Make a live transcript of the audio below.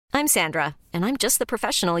I'm Sandra, and I'm just the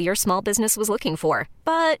professional your small business was looking for.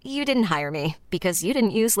 But you didn't hire me because you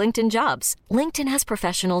didn't use LinkedIn Jobs. LinkedIn has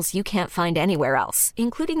professionals you can't find anywhere else,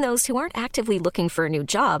 including those who aren't actively looking for a new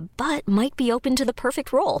job, but might be open to the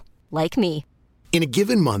perfect role, like me. In a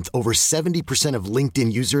given month, over 70% of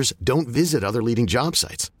LinkedIn users don't visit other leading job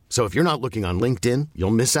sites. So if you're not looking on LinkedIn,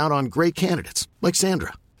 you'll miss out on great candidates like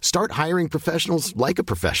Sandra. Start hiring professionals like a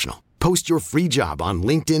professional. Post your free job on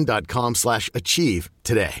linkedin.com/achieve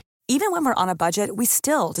today. Even when we're on a budget, we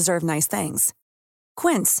still deserve nice things.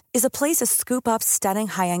 Quince is a place to scoop up stunning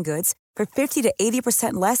high-end goods for 50 to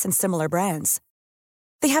 80% less than similar brands.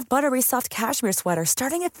 They have buttery soft cashmere sweaters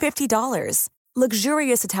starting at $50,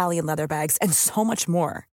 luxurious Italian leather bags, and so much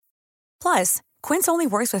more. Plus, Quince only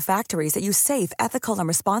works with factories that use safe, ethical, and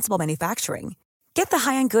responsible manufacturing. Get the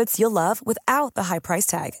high-end goods you'll love without the high price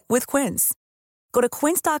tag with Quince. Go to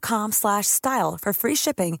quince.com/style for free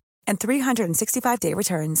shipping and 365-day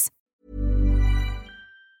returns.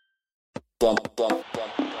 One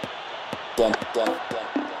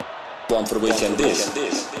for the weekend is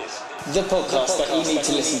the podcast that you need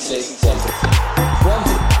to listen to. The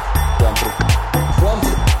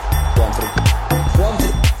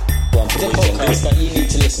podcast that you need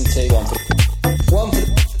to listen to.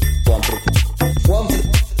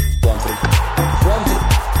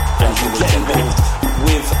 And you get involved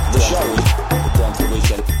with the show. One for the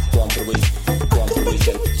weekend. One for the week. One for the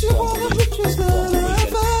weekend. One for the weekend.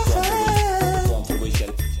 One for the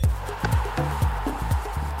weekend.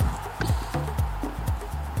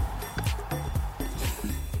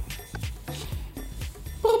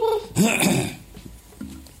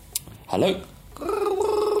 Hello.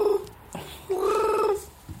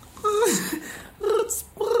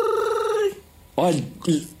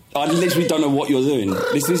 I literally don't know what you're doing.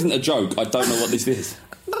 This isn't a joke. I don't know what this is.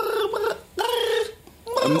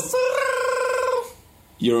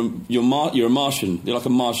 You're a Martian. You're like a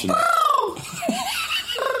Martian.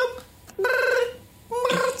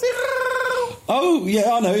 Oh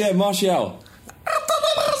yeah, I know. Yeah, Martial.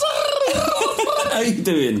 How are you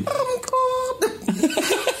doing?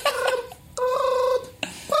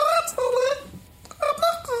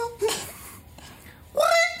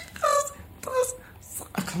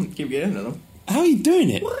 How are you doing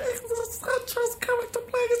it? Why is the Sanchez character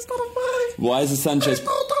playing instead of mine? Why is the Sanchez... I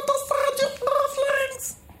don't understand your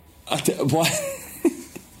feelings.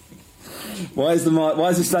 Why is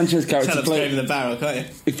the Sanchez character Tell playing... in the barrel, can't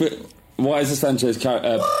you? Why is the Sanchez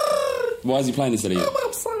character... why is he playing instead of you? I'm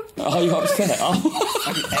upset. Are you upset? I'm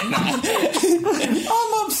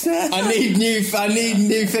upset. I need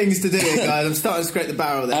new things to do here, guys. I'm starting to scrape the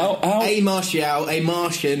barrel there. A Martial, a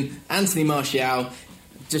Martian, Anthony Martial...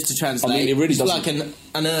 Just to translate, I mean, it really doesn't... like an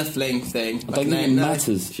unearthling thing. I don't think it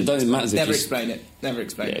matters. I don't think it matters. Never explain it. Never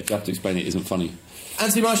explain it. Yeah, if you have to explain it, it isn't funny.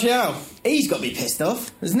 Anthony Martial, he's got to be pissed off,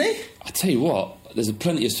 hasn't he? I tell you what, there's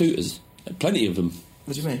plenty of suitors. Plenty of them.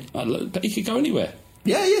 What do you mean? But he could go anywhere.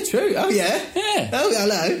 Yeah, true. Oh, yeah. Yeah. Oh,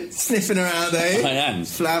 hello. Sniffing around, eh? I am.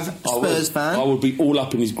 Flav, Spurs fan. I would be all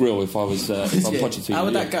up in his grill if I was Pochettino. How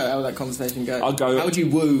would that go? How would that conversation go? I'll go... How would you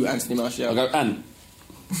woo Anthony Martial? I'll go, Ant.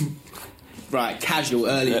 Right, casual,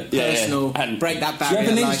 early, personal, And break that barrier.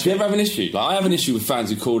 Do you ever have an issue? Like, I have an issue with fans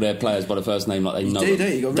who call their players by the first name like they know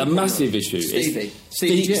them. You got the massive issue.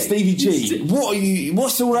 Stevie G.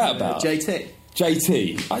 What's all that about? JT.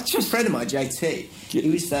 JT. A friend of mine, JT.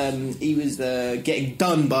 He was getting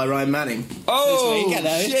done by Ryan Manning. Oh,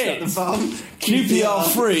 shit.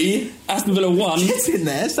 QPR 3, Aston Villa 1. Get in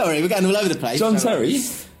there. Sorry, we're going all over the place. John Terry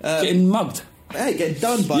getting mugged. Hey, getting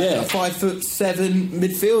done by a 5'7"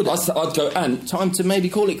 midfielder. I'd go, Ant. Time to maybe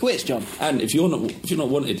call it quits, John. And if you're not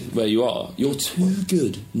wanted where you are, you're too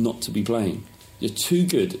good not to be playing. You're too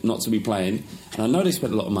good not to be playing. And I know they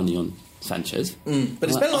spent a lot of money on Sanchez. But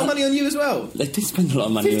they spent a lot of money on you as well. They did spend a lot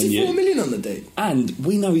of money on you. 54 million on the dude. And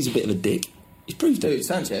we know he's a bit of a dick. He's proved it.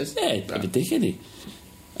 Sanchez? Yeah, a bit of a dick, isn't he?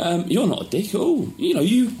 You're not a dick at all. You know,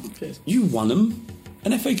 you won them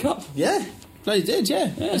an FA Cup. Yeah. Bloody did,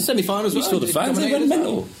 yeah. Semi-finals. You saw the fans, they went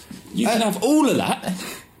mental. You can have all of that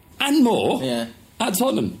and more at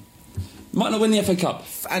Tottenham. Might not win the FA Cup.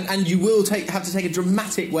 And you will have to take a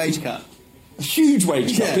dramatic wage cut. A huge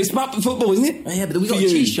wage cut. It's about football, isn't it? Oh, yeah, but we've got a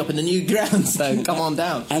cheese shop in the new ground, so come on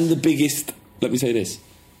down. And the biggest, let me say this,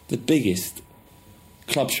 the biggest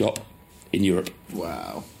club shop in Europe.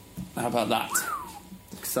 Wow. How about that?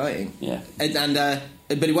 Exciting. Yeah.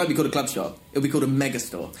 But it won't be called a club shop. It'll be called a mega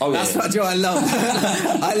store. Oh, That's what I love.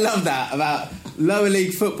 I love that about lower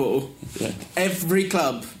league football. Yeah. Every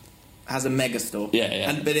club has a mega store.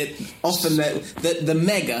 Yeah. But it often the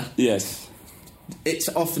mega. Yes. it's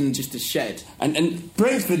often just a shed. And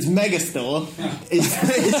Brentford's Megastore is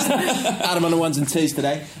Adam on the ones and twos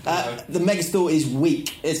today. The Megastore is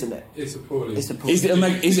weak, isn't it? It's appalling. It's appalling. is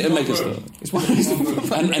it a Megastore?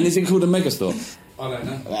 And is it called a Megastore? I don't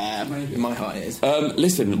know. In my heart it is.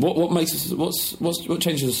 Listen, what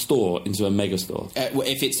changes a store into a Megastore?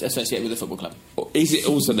 If it's associated with a football club. Is it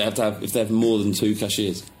also if they have more than 2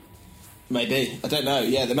 cashiers? Maybe. I don't know.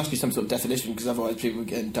 Yeah, there must be some sort of definition because otherwise people are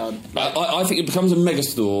getting done. I think it becomes a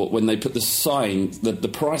Megastore when they put the sign, the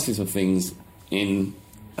prices of things in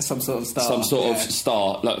some sort of star. Some sort of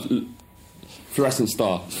star, like fluorescent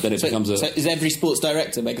star. Then it becomes a. So is every sports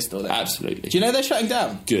director Megastore then? Absolutely. Do you know they're shutting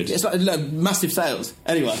down? Good. It's like massive sales.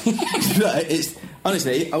 Anyway, it's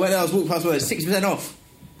honestly, I was walking past one. It's 60% off.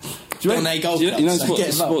 Do you know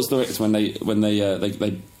sports directors when they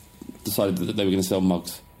decided that they were going to sell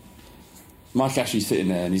mugs? Mike Ashley's sitting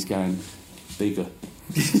there and he's going, bigger.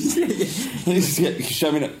 He's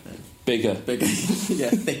showing it. Bigger. Yeah,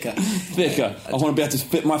 thicker. I want to be able to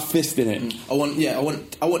fit my fist in it. I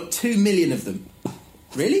want 2 million of them.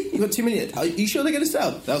 Really? You want 2 million? Are you sure they're going to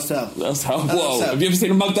sell? They'll sell. Whoa. Have you ever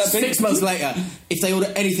seen a mug that big? 6 months later, if they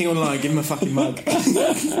order anything online, give them a fucking mug. That's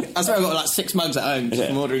why I've got like 6 mugs at home just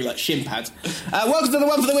from ordering like shin pads. Welcome to the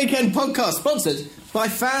One for the Weekend podcast, sponsored by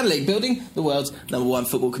FanLeague, building the world's #1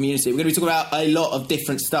 football community. We're going to be talking about a lot of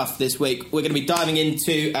different stuff this week. We're going to be diving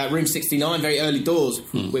into Room 69, very early doors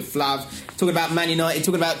with Flav. Talking about Man United,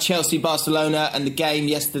 talking about Chelsea, Barcelona and the game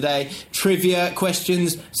yesterday. Trivia,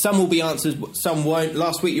 questions, some will be answered, some won't.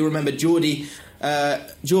 Last week, you remember Jordan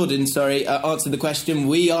answered the question.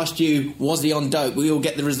 We asked you, was he on dope? We will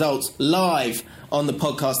get the results live on the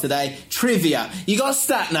podcast today. Trivia, you got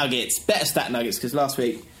stat nuggets, better stat nuggets, because last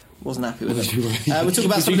week wasn't happy with it. We're talking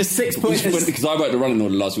about some of the 6 points. Because I wrote the running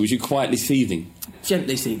order last week. Was you quietly seething?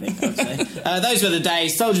 Gently seething, I would say. Those were the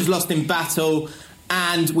days. Soldiers lost in battle.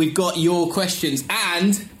 And we've got your questions.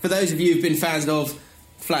 And for those of you who've been fans of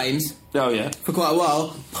Flames for quite a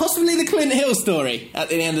while, possibly the Clint Hill story at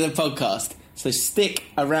the end of the podcast. So stick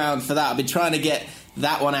around for that. I've been trying to get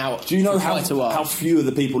that one out. Do you know how few of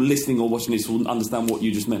the people listening or watching this will understand what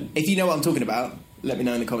you just meant? If you know what I'm talking about, let me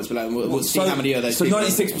know in the comments below and we'll see how many of those. So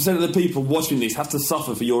 96% of the people watching this have to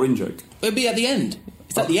suffer for your in-joke? It'll be at the end.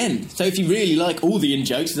 It's at the end. So if you really like all the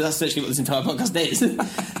in-jokes, that's essentially what this entire podcast is,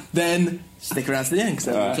 then stick around to the end because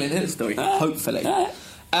that'll be a Clint Hill story, hopefully.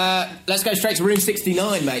 Let's go straight to Room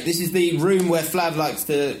 69, mate. This is the room where Flav likes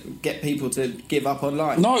to get people to give up on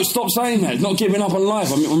life. No, stop saying that. It's not giving up on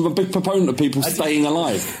life. I'm a big proponent of people staying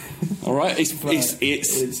alive. All right?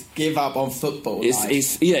 It's give up on football.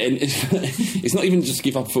 It's not even just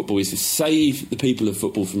give up football. It's to save the people of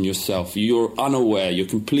football from yourself. You're unaware. You're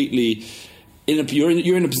completely you're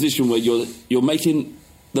in a position where you're making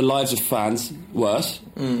the lives of fans worse.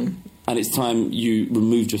 And it's time you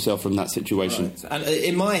removed yourself from that situation. Right. And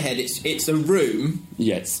in my head, it's a room.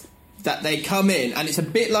 Yes. That they come in, and it's a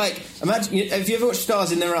bit like, imagine, have you ever watched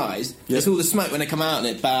Stars in Their Eyes? Yep. It's all the smoke when they come out, and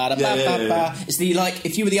it's It's like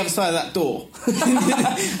if you were the other side of that door,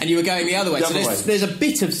 and you were going the other way. There's a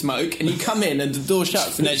bit of smoke, and you come in, and the door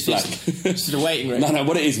shuts, and there's just a waiting room. No,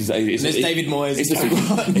 what it is there's David Moyes.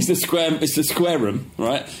 It's a square room,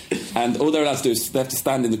 right? And all they're allowed to do is they have to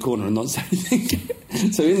stand in the corner and not say anything.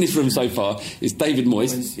 So in this room so far is David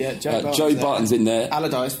Moyes, Joe Barton's in there,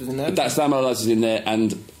 Allardyce was in there, Sam Allardyce is in there,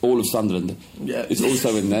 and all of Sunderland is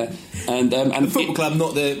also in there, and the football club,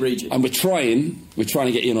 not the region. And we're trying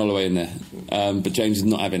to get Ian Holloway in there, but James is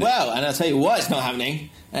not having it. Well, and I'll tell you why it's not happening.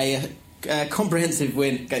 A comprehensive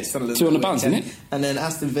win against Sunderland, 2 on the bounce, isn't it? And then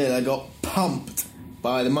Aston Villa got pumped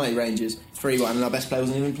by the Mighty Rangers 3-1, and our best player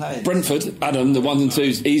wasn't even playing. Brentford, Adam, the 1s and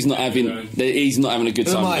 2s, he's not having a good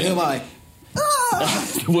time. Who am I?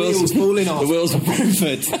 The wheels falling off. The wheels of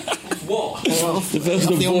Brentford. What? The wheels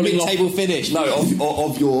of the mid-table finish. No,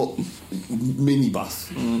 of your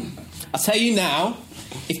minibus. I'll tell you now,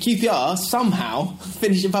 if QPR somehow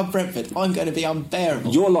finish above Brentford, I'm going to be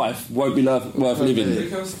unbearable. Your life won't be worth living.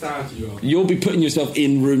 Look how sad you are. You'll be putting yourself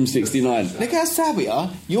in Room 69. Look how sad we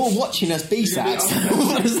are. You're watching us be sad.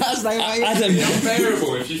 What does that say about you? It'd be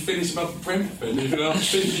unbearable if you finish above Brentford for the last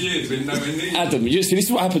 50 years with nowhere near. Adam, this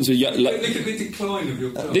is what happens to you. Look at the decline of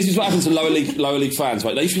your club. This is what happens to lower league fans.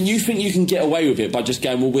 Right? You think you can get away with it by just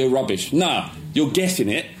going, well, we're rubbish. Nah, you're guessing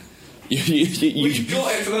it. We've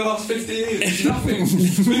got it for the last 50 years. It's nothing.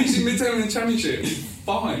 Finishing mid-term in the Championship is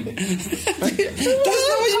fine. That's not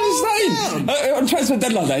what you were saying. On transfer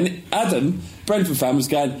deadline day, Adam, Brentford fan, was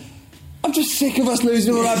going, I'm just sick of us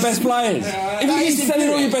losing all our best players. If you keep selling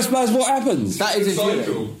all your best players, what happens? That is a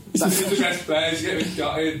cycle. This is the best players, you get me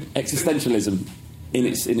gutted. Existentialism. in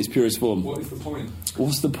its purest form. What is the point?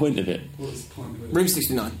 What's the point of it? What's the point of it? Room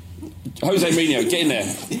 69. Jose Mourinho, get in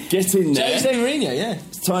there. Get in there. Jose Mourinho, yeah.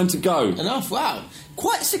 It's time to go. Enough, wow.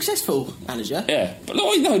 Quite a successful manager. Yeah, but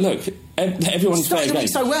look, everyone's fair Starting game.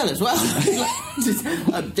 so well as well.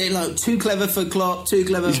 They're like too clever for Klopp, too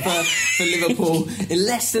clever for Liverpool. In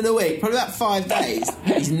less than a week, probably about 5 days,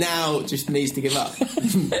 he's now just needs to give up.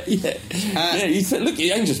 You said, look,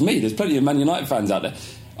 it ain't just me. There's plenty of Man United fans out there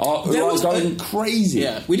who are going crazy.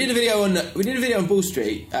 Yeah, we did a video on Ball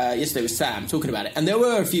Street yesterday with Sam talking about it, and there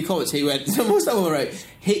were a few comments. He went, someone wrote,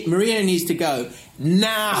 Mourinho needs to go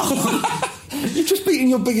now. You've just beaten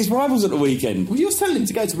your biggest rivals at the weekend. Well, you're telling him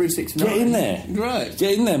to go to Room 69. Get in there. Right.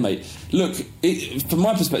 Get in there, mate. Look, from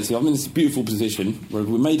my perspective, I'm in this beautiful position where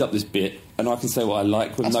we made up this bit and I can say what I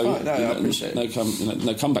like with I appreciate no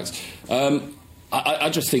comebacks. I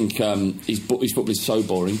just think his football is so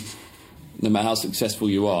boring. No matter how successful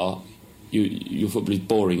you are, your football is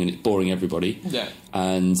boring and it's boring everybody. Yeah.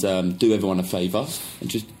 And do everyone a favour and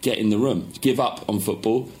just get in the room. Give up on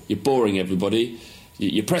football. You're boring everybody.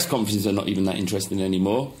 Your press conferences are not even that interesting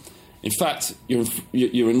anymore. In fact,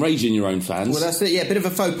 you're enraging your own fans. Well, that's it. Yeah, a bit of a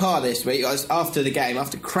faux pas this week. After the game,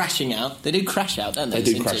 after crashing out, they do crash out, don't they?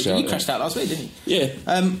 They do crash out. You crashed out last week, didn't you?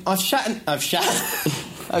 Yeah. I've sat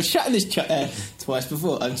in this chair twice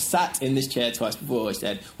before. I've sat in this chair twice before. I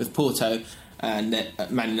said with Porto and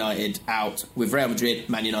Man United out, with Real Madrid,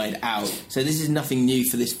 Man United out. So this is nothing new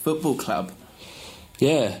for this football club.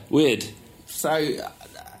 Yeah, weird. So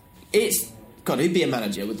it's God, who'd be a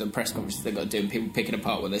manager with the press conferences they've got to do and people picking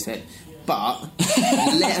apart what they said. But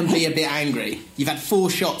let them be a bit angry. You've had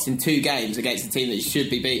 4 shots in 2 games against a team that you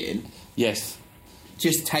should be beating. Yes.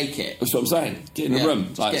 Just take it. That's what I'm saying. Get in the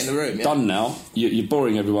room. Get in the room. Yeah. Done now. You're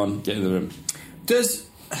boring everyone. Get in the room. Is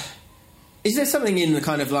there something in the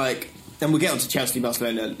kind of like, and we'll get on to Chelsea,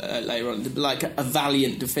 Barcelona later on, like a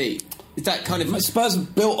valiant defeat? Is that kind of... Spurs are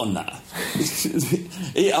built on that.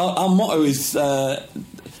 Our motto is...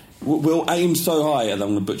 we'll aim so high, and I'm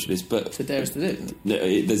going to butcher this, but... To dare us to do.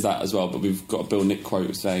 There's that as well, but we've got a Bill Nick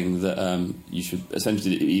quote saying that you should...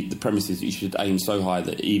 Essentially, the premise is that you should aim so high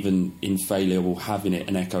that even in failure will have in it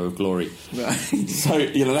an echo of glory. Right. So,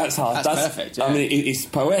 that's hard. That's perfect, yeah. I mean, it's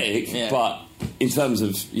poetic, but in terms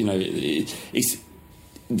of,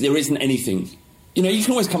 there isn't anything... you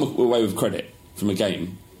can always come away with credit from a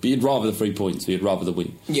game, but you'd rather the 3 points, or you'd rather the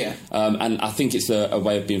win. Yeah. And I think it's a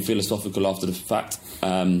way of being philosophical after the fact,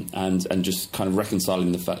 and just kind of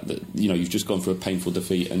reconciling the fact that, you've just gone through a painful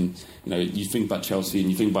defeat, and, you think about Chelsea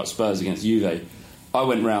and you think about Spurs against Juve. I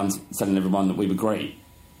went round telling everyone that we were great,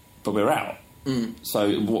 but we're out.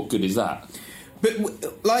 So what good is that? But,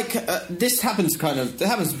 this happens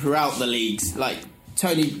throughout the leagues, like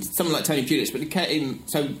someone like Tony Pulis, but it came,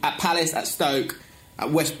 so at Palace, at Stoke, at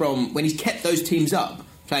West Brom, when he's kept those teams up,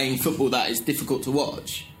 playing football that is difficult to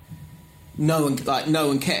watch, no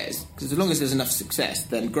one cares, because as long as there's enough success,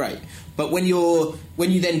 then great. But when you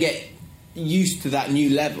then get used to that new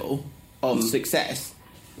level of success,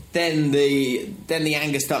 then the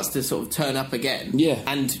anger starts to sort of turn up again. Yeah,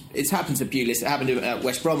 and it's happened to Pulis. It happened at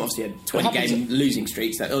West Brom. Obviously, had 20-game losing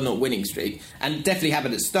streaks, or not winning streak, and definitely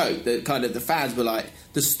happened at Stoke. That kind of the fans were like,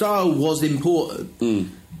 the style was important.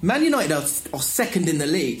 Man United are second in the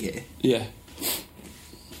league here. Yeah.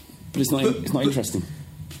 But it's not interesting.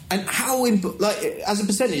 And how, as a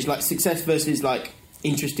percentage, success versus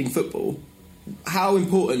interesting football, how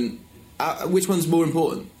important? Which one's more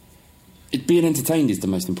important? Being entertained is the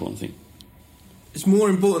most important thing. It's more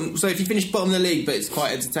important. So if you finish bottom of the league, but it's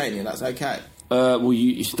quite entertaining, that's okay.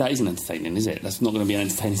 That isn't entertaining, is it? That's not going to be an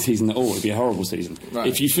entertaining season at all. It'd be a horrible season. Right.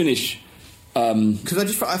 If you finish.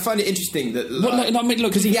 Because I find it interesting that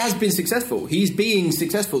because he has been successful. He's being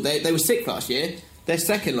successful. They were sixth last year. They're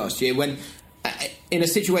second last year when in a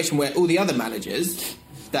situation where all the other managers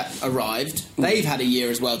that arrived, they've had a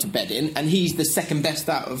year as well to bed in, and he's the second best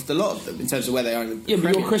out of the lot of them in terms of where they are in the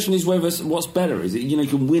but your question is what's better? Is it you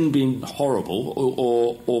can win being horrible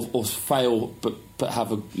or fail but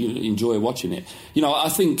have enjoy watching it? I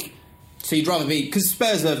think. So you'd rather be... Because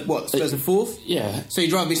Spurs are, Spurs are fourth? Yeah. So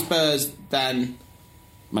you'd rather be Spurs than...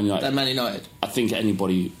 Man United? I think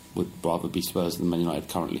anybody would rather be Spurs than Man United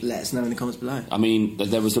currently. Let us know in the comments below. I mean,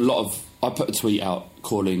 there was a lot of... I put a tweet out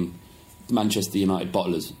calling Manchester United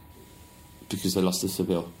bottlers because they lost to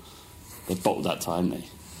Seville. They bottled that time, didn't they?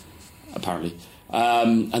 Apparently.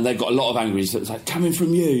 And they've got a lot of angry... So it's like, coming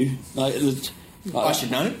from you... I should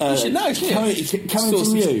know. You should know. Coming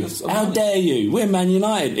from you, how dare you? We're Man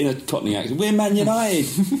United in a Cockney accent. We're Man United.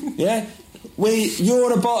 Yeah, you're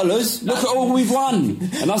the bottlers. Look at all we've won.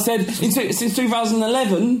 And I said since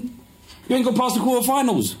 2011, you ain't got past the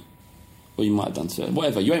quarterfinals. Or you might have done so.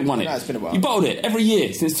 Whatever. You ain't won it. No, it's been a while. You bottled it every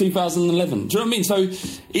year since 2011. Do you know what I mean? So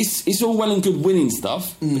it's all well and good winning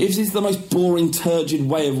stuff. If it's the most boring, turgid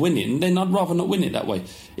way of winning, then I'd rather not win it that way.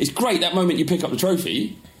 It's great that moment you pick up the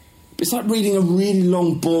trophy. But it's like reading a really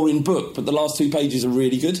long, boring book, but the last 2 pages are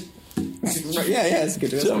really good. Yeah, it's good.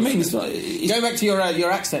 Do you know what I mean? Going back to your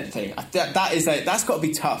accent thing, that's got to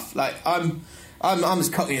be tough. Like I'm as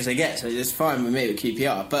cockney as I get, so it's fine with me with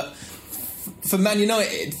QPR. But for Man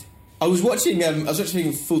United, I was watching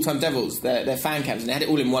Full Time Devils, their fan cams, and they had it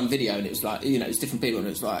all in one video, and it was like, it's different people, and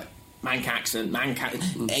it was like man accent,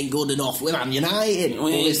 ain't good enough. We're Man United, all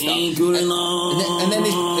this stuff. Ain't good enough. And then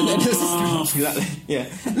this exactly, yeah.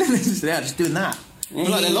 And then they're just doing that.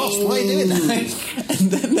 Like they're lost. Why are you doing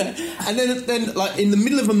that? and then, like in the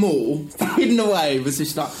middle of a mall, hidden away, was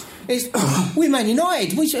just like, we're Man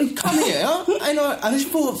United. We should come here. And I just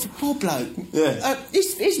thought, poor bloke. Yeah.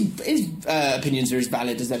 His opinions are as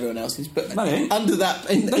valid as everyone else's, but No, they ain't. under that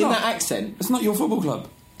in that accent. It's not your football club.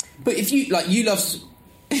 But if you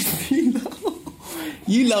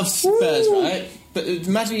you love Spurs, right? But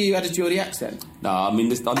imagine you had a Geordie accent. No, I mean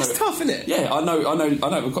this. I know, That's tough, isn't it? Yeah, I know.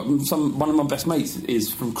 We've got one of my best mates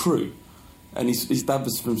is from Crewe, and his dad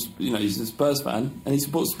was from. He's a Spurs fan, and he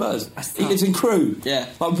supports Spurs. He lives in Crewe. Yeah.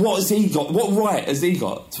 Like, what has he got? What right has he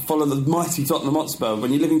got to follow the mighty Tottenham Hotspur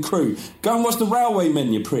when you live in Crewe? Go and watch the Railway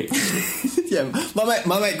Men, you prick. Yeah,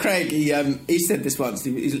 my mate Craig, he said this once.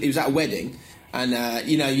 He was at a wedding, and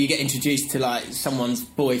you get introduced to like someone's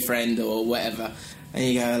boyfriend or whatever, and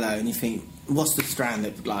you go hello, and you think, what's the strand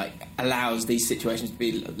that like allows these situations to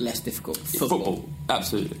be less difficult? Football,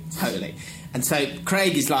 absolutely, totally. And so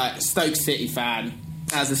Craig is like a Stoke City fan,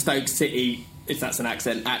 as a Stoke City, if that's an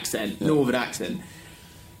accent, yeah. Northern accent.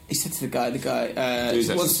 He said to the guy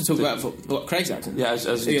wants to talk about what Craig's accent. Yeah,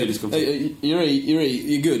 as you do this company.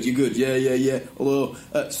 You're good. Yeah. Although,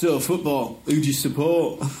 so football, who do you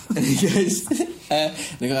support? And he goes,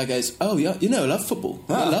 the guy goes, oh yeah, I love football.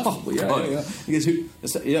 I love football. Yeah. He goes, who?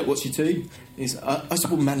 Yeah, what's your team? He's, I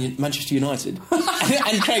support Manchester United.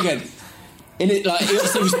 And Craig went. In it, like, he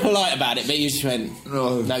obviously was polite about it, but he just went,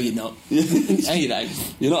 no, you're not. No, you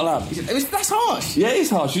don't. You're not allowed. That's harsh. Yeah, it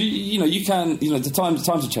is harsh. You can, the times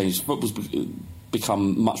have changed. Football's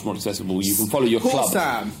become much more accessible. You can follow your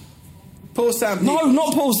club. Poor Sam. No,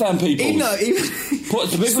 not Paul Sam people. Even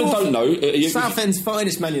the people who don't know... Southend's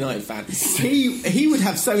finest Man United fan. He would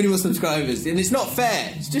have so many more subscribers, and it's not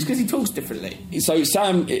fair. It's just because he talks differently. So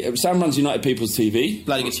Sam runs United People's TV.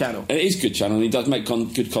 Bloody good channel. And it is a good channel, and he does make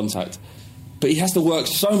good contact. But he has to work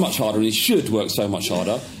so much harder, and he should work so much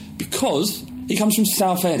harder, because he comes from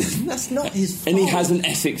Southend. That's not his fault. And he has an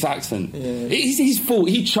Essex accent. Yeah. It's his fault.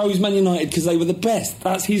 He chose Man United because they were the best.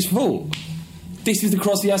 That's his fault. This is the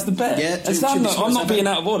cross he has to bear. Yeah, and Sam, I'm not being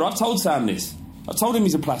out of order. I've told Sam this. I've told him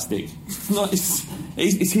he's a plastic.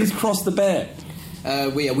 It's his cross to bear.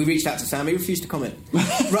 We reached out to Sam. He refused to comment.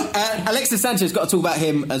 Right, Alexis Sanchez, got to talk about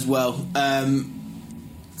him as well.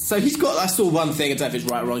 So he's got, I saw one thing, I don't know if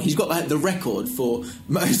it's right or wrong, he's got the record for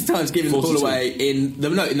most times giving 42. The ball away in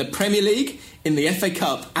the Premier League, in the FA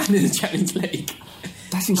Cup and in the Champions League.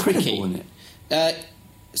 That's incredible, isn't it?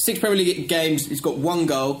 6 Premier League games, he's got 1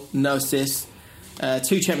 goal, no assist. 2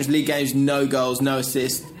 Champions League games, no goals, no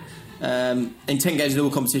assist. In 10 games in all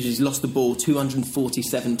competitions, he's lost the ball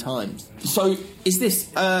 247 times. So is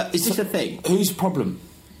this a thing? Whose problem?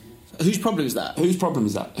 Whose problem is that?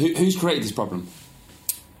 Whose created this problem?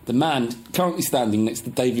 The man currently standing next to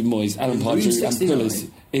David Moyes, Alan Pardew and Pulis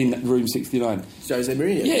in room 69. Jose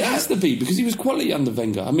Mourinho. Yeah, it has to be, because he was quality under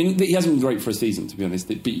Wenger. I mean, he hasn't been great for a season, to be honest.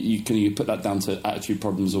 But you put that down to attitude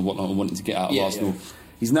problems or whatnot, and wanting to get out of Arsenal. Yeah.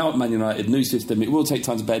 He's now at Man United, new system. It will take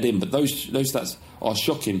time to bed in, but those stats are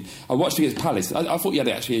shocking. I watched against Palace. I thought he had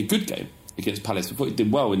actually a good game against Palace. I thought he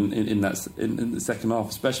did well in the second half,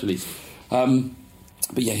 especially.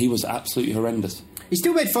 But yeah, he was absolutely horrendous. He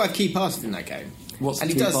still made 5 key passes in that game. What's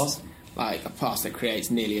and the key pass? Like a pass that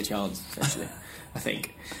creates nearly a chance, essentially. I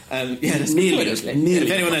think. That's nearly. If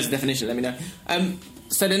anyone knows the definition, let me know.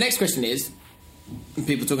 So the next question is,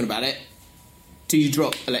 people talking about it, do you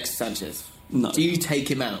drop Alexis Sanchez? No. Do you take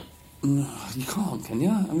him out? No, you can't, can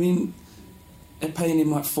you? I mean, they're paying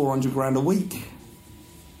him like $400,000 a week.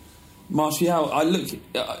 Martial,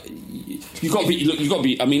 you've got to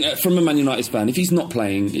be. I mean, from a Man United fan, if he's not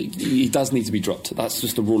playing, he does need to be dropped. That's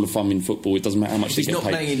just a rule of thumb in football. It doesn't matter how much they get paid. He's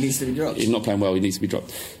not playing, he needs to be dropped. He's not playing well, he needs to be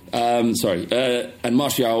dropped. And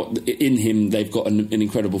Martial, in him, they've got an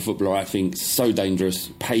incredible footballer. I think so dangerous,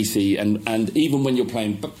 pacey, and even when you're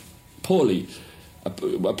playing poorly, a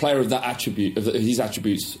player of that attribute, of his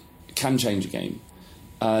attributes, can change a game.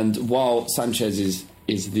 And while Sanchez is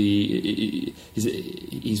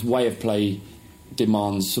his way of play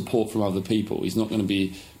demands support from other people. He's not going to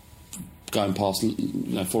be going past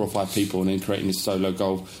 4 or 5 people and then creating this solo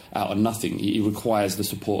goal out of nothing. He requires the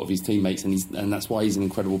support of his teammates, and that's why he's an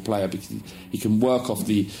incredible player, because he can work off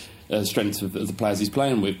the strengths of the players he's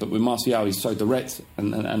playing with. But with Martial, he's so direct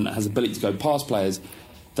and has the ability to go past players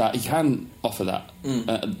that he can offer that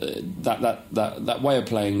that way of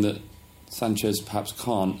playing that Sanchez perhaps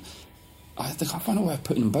can't. I think I find a way of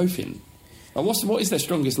putting them both in. What is their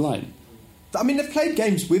strongest line? I mean, they've played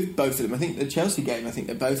games with both of them. I think the Chelsea game, I think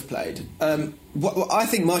they both played. I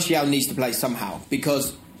think Martial needs to play somehow,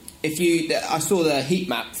 because I saw the heat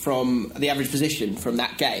map from the average position from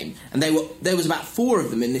that game, and there was about 4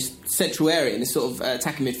 of them in this central area, in this sort of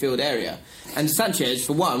attacking midfield area. And Sanchez,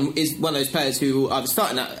 for one, is one of those players who either start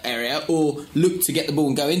in that area or look to get the ball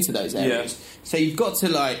and go into those areas. Yeah. So you've got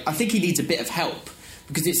to, I think he needs a bit of help,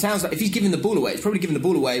 because it sounds like if he's giving the ball away, he's probably giving the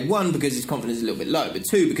ball away, 1, because his confidence is a little bit low, but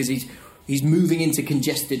 2, because he's moving into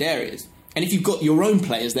congested areas. And if you've got your own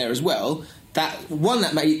players there as well, that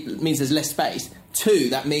means there's less space. 2,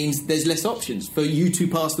 that means there's less options for you to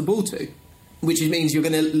pass the ball to, which means you are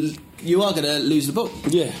going to lose the ball.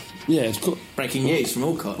 Yeah, it's cool. Breaking news from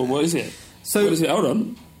Alcott. Well, what is it? Hold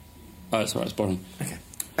on. Oh, it's alright, it's boring. Okay.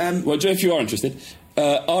 Well, Joe, if you are interested,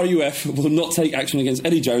 RUF will not take action against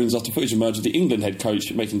Eddie Jones after footage emerged of the England head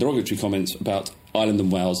coach making derogatory comments about Ireland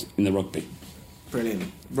and Wales in the rugby.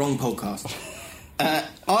 Brilliant. Wrong podcast.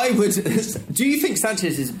 I would. Do you think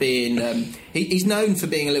Sanchez is being? He's known for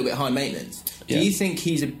being a little bit high maintenance. Do you think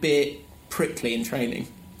he's a bit prickly in training?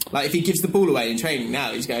 Like, if he gives the ball away in training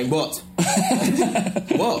now, he's going, what?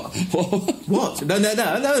 What? No,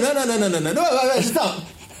 stop.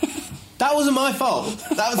 That wasn't my fault.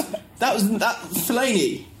 That was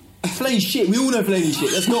Fellaini. Fellaini shit. We all know Fellaini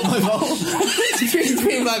shit. That's not my fault. It's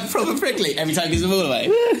being like proper prickly every time he gives the ball away.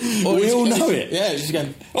 Or we all know it. Yeah, just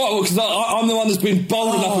going. Oh, well, because I'm the one that's been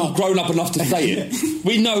bold enough and grown up enough to say it.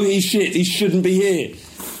 We know he's shit. He shouldn't be here.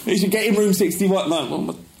 He should get in room 61.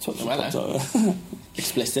 No,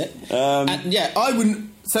 explicit. I wouldn't.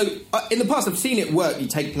 So in the past, I've seen it work. You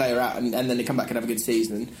take a player out and then they come back and have a good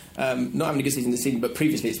season. Not having a good season this season, but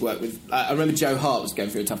previously it's worked with. I remember Joe Hart was going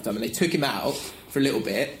through a tough time and they took him out for a little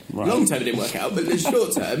bit. Right. Long term it didn't work out, but in the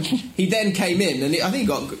short term he then came in and I think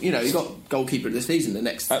he got goalkeeper of the season the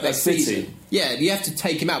next season. Yeah, you have to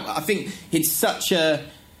take him out. But I think it's such a.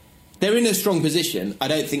 They're in a strong position. I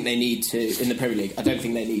don't think they need to in the Premier League. I don't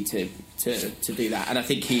think they need to do that, and I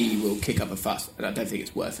think he will kick up a fuss, and I don't think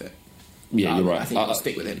it's worth it. Yeah, you're right. I think I'll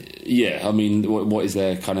stick with him. Yeah, I mean, what is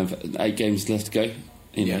there? Kind of 8 games left to go.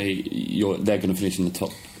 They're going to finish in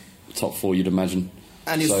the top 4, you'd imagine.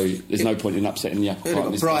 And so there's no point in upsetting the apple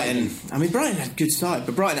cart. Brighton. I mean, Brighton had a good side,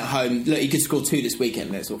 but Brighton at home. Look, he could score 2 this weekend.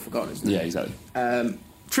 And it's all forgotten, isn't it? Yeah, exactly.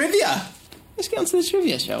 Trivia. Let's get on to the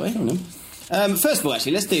trivia, shall we? First of all,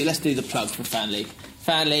 actually, let's do the plug for Fan League.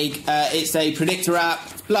 Fan League, it's a predictor app.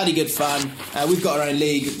 It's bloody good fun. We've got our own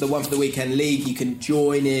league, the One for the Weekend League. You can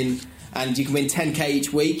join in, and you can win 10k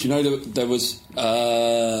each week. Do you know there was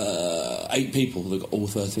 8 people that got all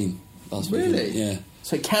 13 last week? Really? Yeah.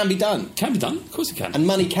 So it can be done. Can be done. Of course it can. And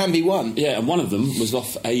money can be won. Yeah, and one of them was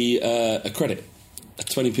off a credit, a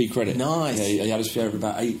 20p credit. Nice. Yeah, he had a share of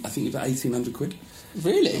about 1,800 quid.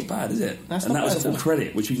 Really? Not bad, is it? That's and not that bad, was all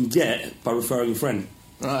credit, which you can get by referring a friend.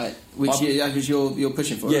 Right, which you're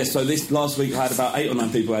pushing for. Yeah, so this last week I had about 8 or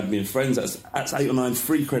 9 people add me as friends. That's 8 or 9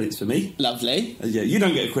 free credits for me. Lovely. Yeah, you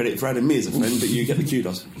don't get a credit for adding me as a friend, but you get the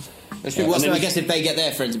kudos. So I guess if they get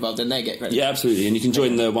their friends involved, then they get credit. Yeah, absolutely. And you can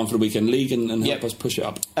join the One for the Weekend League and help us push it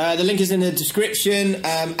up. The link is in the description.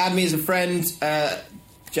 Add me as a friend,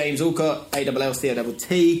 James Alcott,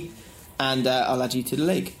 ALLCOTT, and I'll add you to the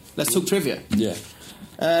league. Let's talk trivia. Yeah.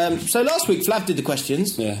 So last week, Flav did the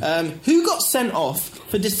questions. Yeah. Who got sent off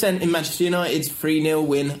for dissent in Manchester United's 3-0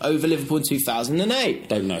 win over Liverpool in 2008?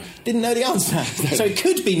 Don't know. Didn't know the answer. So it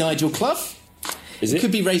could be Nigel Clough. Is it? It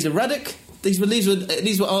could be Razor Ruddock. These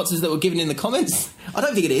were answers that were given in the comments. I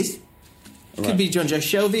don't think it is. It could be John Joe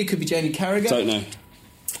Shelby. It could be Jamie Carragher. Don't know.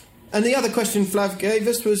 And the other question Flav gave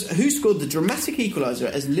us was, who scored the dramatic equaliser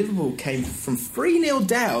as Liverpool came from 3-0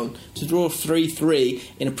 down to draw 3-3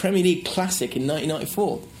 in a Premier League classic in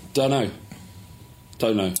 1994? Don't know.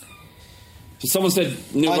 So someone said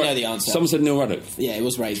Neil know the answer. Someone said Neil Ruddock. Yeah, it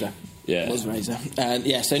was Razor. Yeah. It was Razor.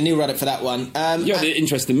 So Neil Ruddock for that one. You had an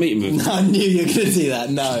interesting meeting with him. No, I knew you were going to do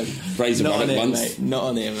that. No. Razor Not Ruddock on once. Mate. Not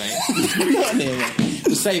on here, mate. Not on here, mate.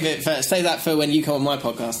 We'll save that for when you come on my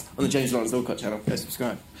podcast on the James Lawrence Alcott channel. Go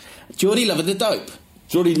subscribe. Geordie Lover the Dope.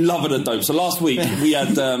 Geordie Lover the Dope. So last week we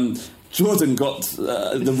had Jordan got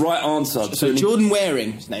the right answer. So Jordan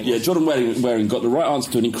Waring, his name was. Yeah, Jordan Waring got the right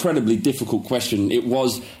answer to an incredibly difficult question. It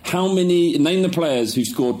was, name the players who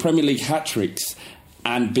scored Premier League hat-tricks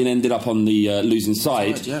and ended up on the losing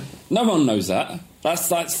side. Right, yeah. No one knows that.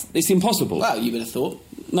 It's impossible. Well, you would have thought.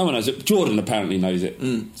 No one knows it. Jordan apparently knows it.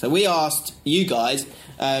 So we asked you guys,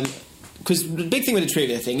 because the big thing with the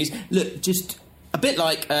trivia thing is, look, just a bit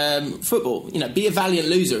like football, be a valiant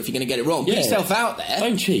loser if you're going to get it wrong. Put yourself out there.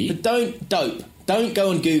 Don't cheat. But don't dope. Don't go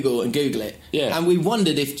on Google and Google it. Yeah. And we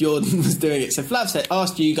wondered if Jordan was doing it. So Flav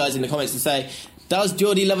asked you guys in the comments to say, does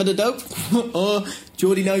Geordie love the dope or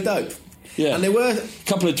Geordie no dope? Yeah. And there were a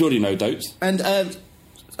couple of Geordie no dopes. And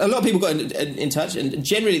a lot of people got in touch, and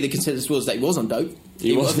generally the consensus was that he was on dope.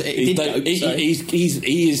 He's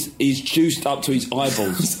juiced up to his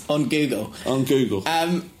eyeballs on Google.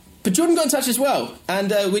 But Jordan got in touch as well,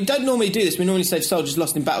 and we don't normally do this. We normally save Soldiers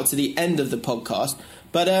Lost in Battle to the end of the podcast,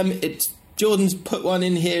 but Jordan's put one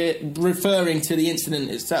in here referring to the incident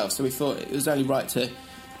itself. So we thought it was only right to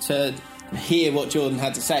hear what Jordan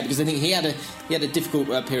had to say, because I think he had a difficult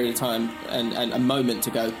period of time and a moment to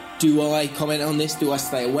go, do I comment on this? Do I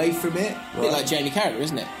stay away from it? Right. A bit like Jamie Carragher,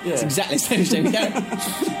 isn't it? Yeah. It's exactly the same as Jamie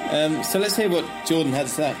Carragher. So let's hear what Jordan had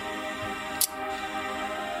to say.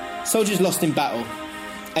 Soldiers Lost in Battle,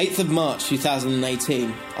 8th of March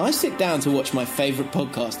 2018. I sit down to watch my favourite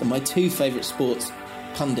podcast and my two favourite sports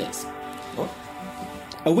pundits. What?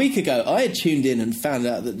 A week ago, I had tuned in and found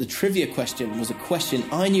out that the trivia question was a question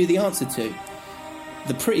I knew the answer to.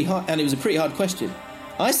 And it was a pretty hard question.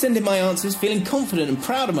 I send in my answers feeling confident and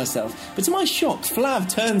proud of myself, but to my shock, Flav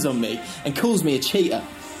turns on me and calls me a cheater.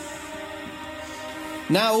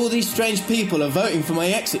 Now all these strange people are voting for my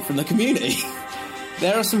exit from the community.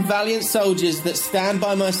 There are some valiant soldiers that stand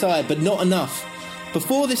by my side, but not enough.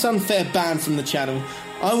 Before this unfair ban from the channel,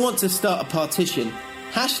 I want to start a partition.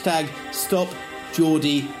 Hashtag stop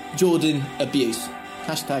Jordan abuse.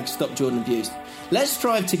 Hashtag stop Jordan abuse. Let's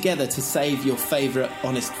strive together to save your favourite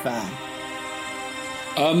honest fan.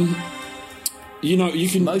 You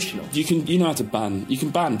can emotional. You know how to ban. You can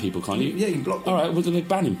ban people, can't you? Yeah, you can block them. All right, we're going to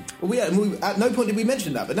ban him. Well, at no point did we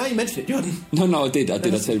mention that, but now you mentioned it, Jordan. No, I did. I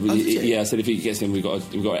said, I said if he gets in, we've got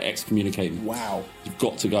to excommunicate him. Wow, you've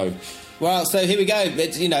got to go. Well, so here we go.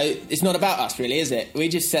 It's not about us, really, is it? We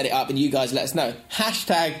just set it up, and you guys let us know.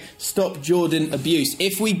 Hashtag stop Jordan abuse.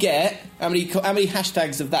 If we get how many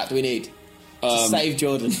hashtags of that do we need to save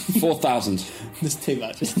Jordan? 4,000. That's too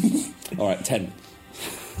much. All right, 10.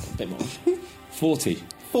 A bit more. 40.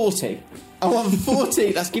 40. I want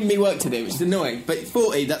 40. That's giving me work to do, which is annoying. But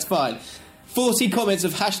 40, that's fine. 40 comments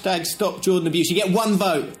of hashtag stop Jordan abuse. You get one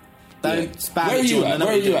vote. Don't spam Where are you Jordan. at?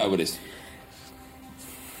 Where are you at with this?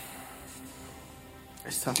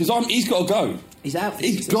 Because he's got to go. He's out.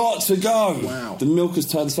 He's got to go. Wow. The milk has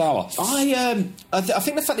turned sour. I think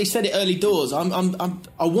the fact that he said it early doors, I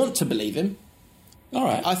want to believe him. All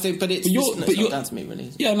right, I think, but it's not down to me, really.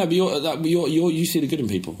 Is it? Yeah, no, but you see the good in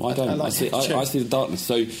people. I don't. I see the darkness.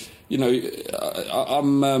 So,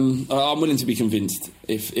 I'm willing to be convinced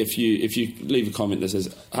if you leave a comment that says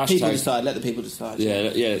hashtag. People decide. Let the people decide.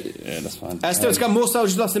 Yeah, that's fine. Still to come, more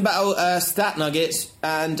Soldiers Lost in Battle, stat nuggets,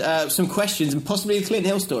 and some questions, and possibly the Clint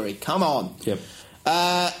Hill story. Come on. Yep.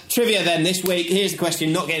 Trivia then this week. Here's the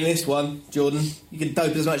question. Not getting this one, Jordan. You can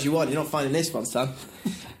dope as much as you want. You're not finding this one, son.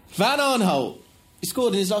 Van Arnholt. He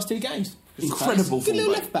scored in his last two games. Incredible. Good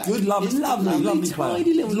little left back. Good, lovely player.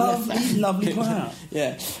 Tiny little lovely player.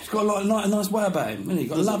 Yeah. He's got a nice way about him, hasn't he?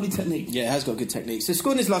 Got a lovely technique. Yeah, he has got good technique. So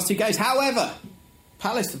scored in his last two games. However,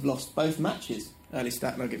 Palace have lost both matches. Early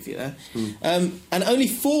stat nugget for you there. And only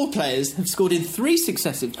 4 players have scored in 3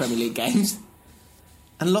 successive Premier League games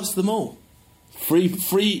and lost them all.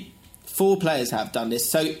 4 players have done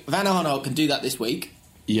this. So Van Arnholt can do that this week.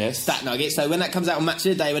 Yes. Stat nugget. So when that comes out on Match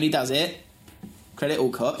of the Day, when he does it, credit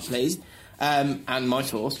Alcott, please, and my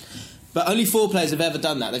source. But only 4 players have ever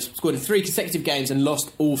done that. They've scored in 3 consecutive games and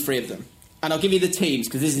lost all 3 of them. And I'll give you the teams,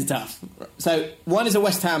 because this is tough. So, one is a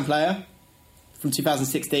West Ham player from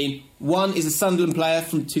 2016. One is a Sunderland player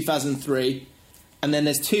from 2003. And then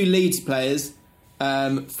there's 2 Leeds players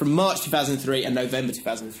from March 2003 and November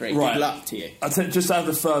 2003. Right. Good luck to you. I'd say just out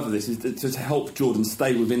of further this is to help Jordan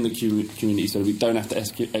stay within the community so we don't have to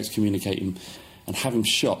excommunicate him and have him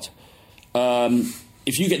shot.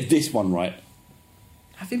 If you get this one right,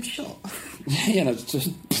 have him shot. No, just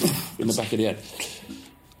in the back of the head.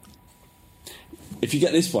 If you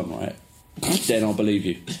get this one right, then I'll believe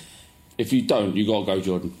you. If you don't, you got to go,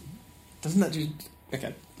 Jordan. Doesn't that just...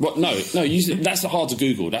 Okay. What? No. That's hard to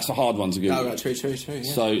Google. That's a hard one to Google. Oh, right, true. Yeah.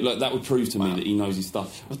 So that would prove to me that he knows his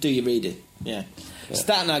stuff. Well, do your reading. Yeah.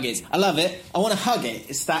 Stat Nuggets. I love it. I want to hug it.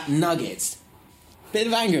 It's Stat Nuggets. Bit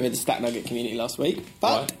of anger with the Stat Nugget community last week,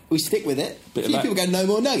 but we stick with it. A few people go, no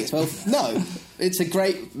more Nuggets. Well, no. It's a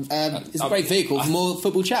great vehicle for more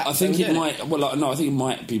football chat. I think it might... Well, no, I think it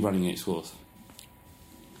might be running its course.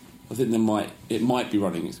 I think it might be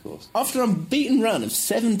running its course. After an unbeaten run of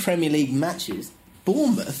 7 Premier League matches,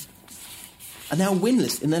 Bournemouth are now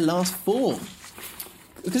winless in their last 4.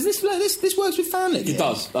 Because this works with fan league. It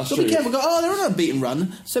does, that's true. Be careful. They're on an unbeaten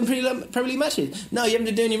run, 7 Premier League matches. No, you haven't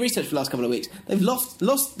been doing any research for the last couple of weeks. They've lost.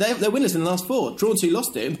 They're winless in the last 4. Drawn 2,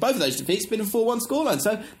 lost 2. And both of those defeats have been a 4-1 scoreline.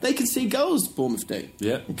 So they can see goals, Bournemouth do.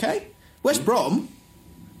 Yeah. Okay? West Brom,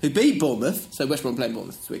 who beat Bournemouth, so West Brom playing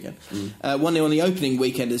Bournemouth this weekend, 1-0 on the opening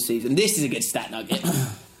weekend of the season. This is a good stat nugget.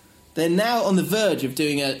 They're now on the verge of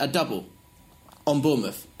doing a double on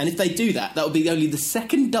Bournemouth. And if they do that, that will be only the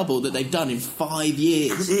second double that they've done in 5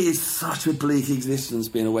 years. It is such a bleak existence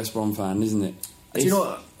being a West Brom fan, isn't it? Do you know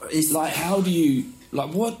what? It's like, how do you...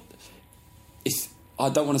 Like, what... I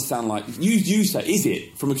don't want to sound like... You say, is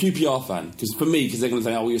it? From a QPR fan? Because for me, because they're going to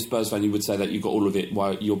say, oh, you're a Spurs fan, you would say that you got all of it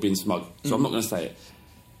while you're being smug. So I'm not going to say it.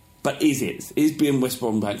 But is it? Is being West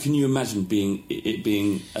Brom fan... Can you imagine it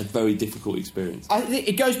being a very difficult experience? I think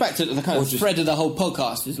it goes back to the kind of thread of the whole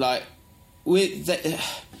podcast. Is like...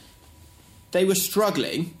 They were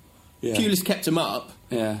struggling. Yeah. Pulis kept them up.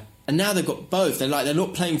 Yeah. And now they've got both. They're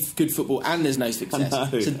not playing good football and there's no success.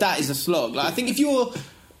 So that is a slog. Like, I think if you're...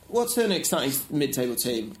 What's an exciting mid-table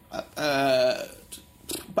team? But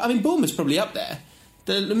I mean, Bournemouth's probably up there.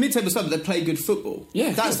 The mid-table side, but they play good football.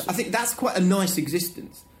 Yeah, I think that's quite a nice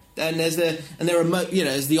existence. And there's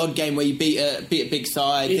the odd game where you beat a big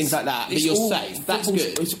side, things like that. But you're safe. That's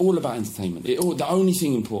good. It's all about entertainment. The only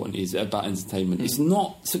thing important is about entertainment. It's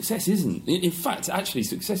not success. Isn't in fact actually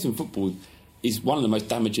success in football is one of the most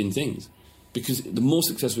damaging things, because the more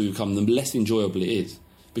successful you become, the less enjoyable it is.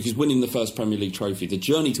 Because winning the first Premier League trophy, the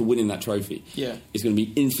journey to winning that trophy is going to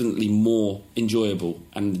be infinitely more enjoyable,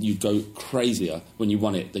 and you go crazier when you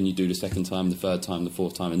won it than you do the second time, the third time, the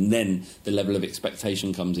fourth time, and then the level of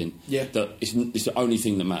expectation comes in. Yeah. That it's the only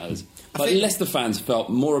thing that matters. But Leicester fans felt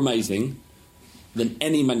more amazing than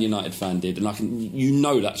any Man United fan did, and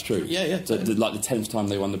that's true. Yeah. So, like the 10th time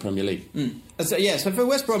they won the Premier League. So for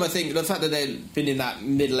West Brom, I think the fact that they've been in that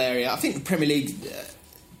middle area, I think the Premier League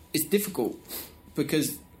is difficult.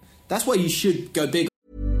 Because that's why you should go big.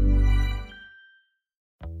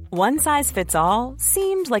 One size fits all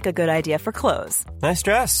seemed like a good idea for clothes. Nice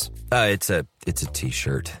dress. It's a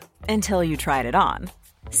t-shirt. Until you tried it on.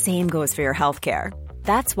 Same goes for your healthcare.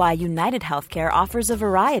 That's why United Healthcare offers a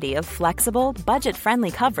variety of flexible,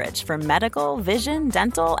 budget-friendly coverage for medical, vision,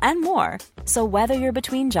 dental, and more. So whether you're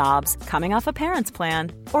between jobs, coming off a parent's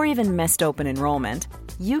plan, or even missed open enrollment,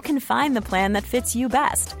 you can find the plan that fits you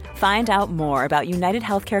best. Find out more about United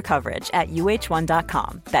Healthcare coverage at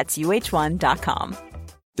uh1.com. That's uh1.com.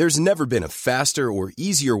 There's never been a faster or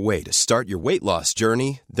easier way to start your weight loss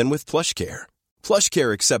journey than with PlushCare.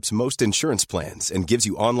 PlushCare accepts most insurance plans and gives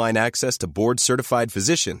you online access to board-certified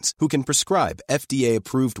physicians who can prescribe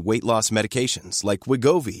FDA-approved weight loss medications like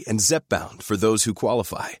Wegovy and Zepbound for those who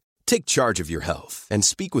qualify. Take charge of your health and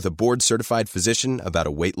speak with a board-certified physician about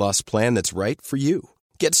a weight loss plan that's right for you.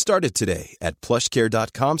 Get started today at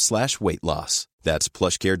plushcare.com/weight loss. That's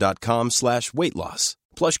plushcare.com/weight loss.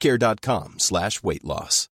 plushcare.com/weight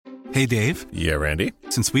loss. Hey, Dave. Yeah, Randy.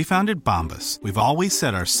 Since we founded Bombas, we've always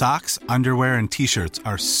said our socks, underwear, and T-shirts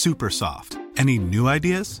are super soft. Any new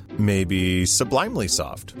ideas? Maybe sublimely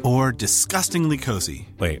soft. Or disgustingly cozy.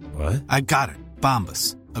 Wait, what? I got it.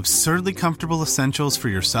 Bombas. Absurdly comfortable essentials for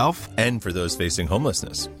yourself and for those facing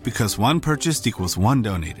homelessness. Because one purchased equals one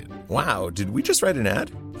donated. Wow, did we just write an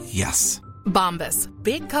ad? Yes. Bombas.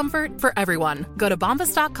 Big comfort for everyone. Go to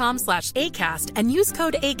bombas.com/ACAST and use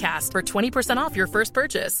code ACAST for 20% off your first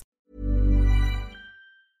purchase.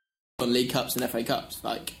 On League Cups and FA Cups,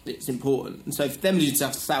 it's important. And so for them losing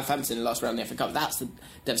to Southampton in the last round of the FA Cup, that's the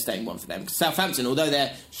devastating one for them. Because Southampton, although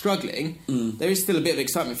they're struggling, there is still a bit of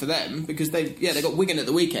excitement for them because they got Wigan at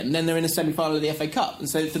the weekend, and then they're in a semi-final of the FA Cup. And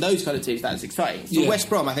so for those kind of teams, that's exciting. For West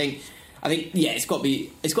Brom, I think it's got to be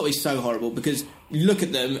so horrible because you look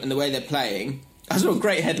at them and the way they're playing. I saw a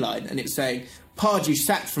great headline, and it's saying Pardew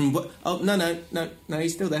sacked from. Oh no,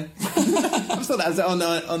 he's still there. I saw that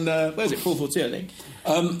on where was it? 4-4-2, I think.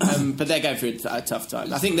 But they're going through a tough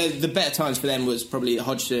time. I think the better times for them was probably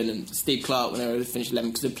Hodgson and Steve Clarke when they were finished 11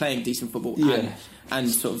 because they're playing decent football and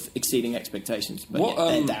sort of exceeding expectations. But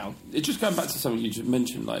they're down. Just going back to something you just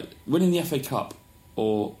mentioned, like winning the FA Cup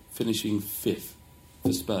or finishing 5th.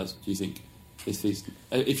 for Spurs, do you think, this season?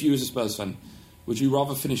 If you was a Spurs fan, would you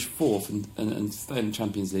rather finish 4th and stay in the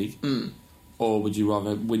Champions League, or would you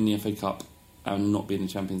rather win the FA Cup and not be in the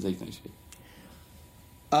Champions League next year?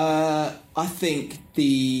 I think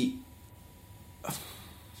you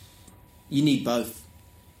need both.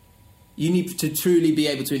 You need to truly be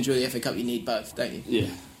able to enjoy the FA Cup. You need both, don't you? Yeah.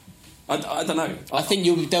 I don't know. I think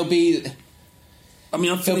there'll be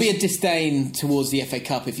a disdain towards the FA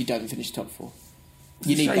Cup if you don't finish top 4.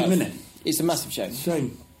 You need both. Isn't it? It's a massive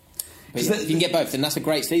shame. But if you can get both, then that's a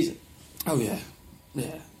great season. Oh yeah,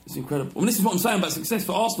 it's incredible. Well, this is what I'm saying about success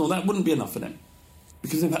for Arsenal. That wouldn't be enough for them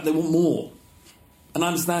because in fact they want more, and I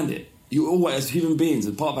understand it. You always, as human beings,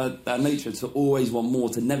 as part of our nature, to always want more,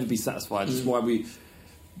 to never be satisfied. That's why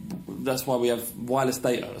we have wireless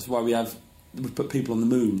data. That's why we put people on the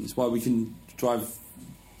moon. That's why we can drive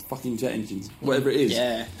fucking jet engines, whatever it is.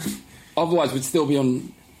 Yeah. Otherwise, we'd still be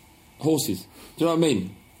on horses. Do you know what I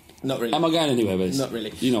mean? Not really. Am I going anywhere with this? Not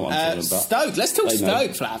really. You know what I'm talking about. Stoke. Let's talk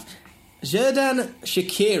Stoke, Flav. Xherdan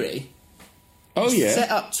Shaqiri. Oh yeah.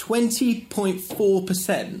 Set up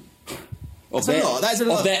 20.4%. That's a lot. That's a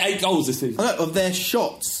lot. Of their 8 goals this season. Of their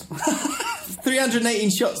shots. 318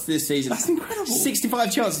 shots this season. That's incredible.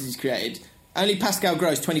 65 chances he's created. Only Pascal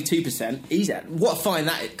Gross 22%. What a find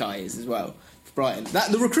that guy is as well for Brighton.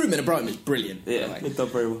 The recruitment of Brighton is brilliant. Yeah, they've done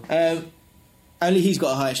very well. Only he's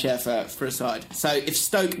got a higher share for a side. So if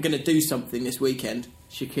Stoke are going to do something this weekend,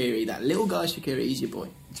 Shaqiri, that little guy Shaqiri, he's your boy.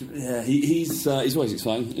 Yeah, he's always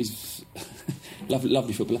exciting. He's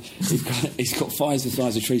lovely footballer. He's got thighs the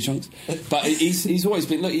size of tree trunks, but he's always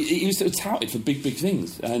been. Look, he was sort of touted for big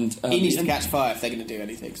things, and he needs to catch fire if they're going to do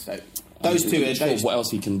anything. So those two are sure what else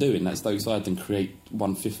he can do in that Stoke side than create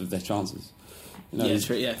 1/5 of their chances. You know,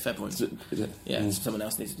 true. Yeah, fair point. Yeah, someone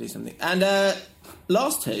else needs to do something. And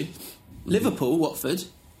last two, Liverpool, Watford. Is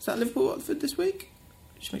that Liverpool, Watford this week?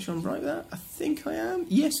 Just make sure I'm right with that. I think I am.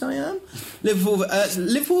 Yes, I am. Liverpool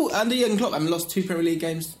under Jurgen Klopp haven't lost 2 Premier League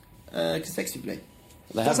games consecutively.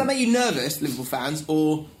 Does that make you nervous, Liverpool fans,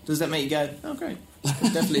 or does that make you go, oh great,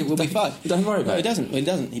 definitely we'll be fine? Don't worry about it. He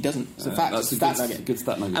doesn't. It's a fact. That's a stat nugget. Good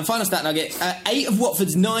stat nugget. And final stat nugget, 8 of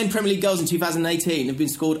Watford's 9 Premier League goals in 2018 have been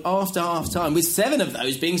scored after half-time, with 7 of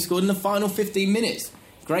those being scored in the final 15 minutes.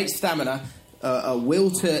 Great stamina, a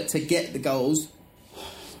will to get the goals.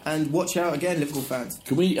 And watch out again, Liverpool fans.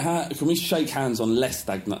 Can we shake hands on less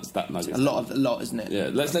stat nuggets? A lot, isn't it? Yeah,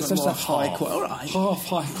 let's have high quality. All right, half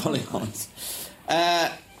high quality ones.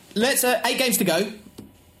 Let's 8 games to go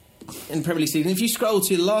in the Premier League season. If you scroll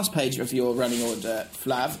to the last page of your running order,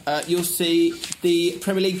 Flav, you'll see the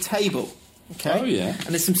Premier League table. Okay. Oh yeah. And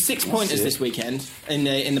there's some 6-pointers this weekend in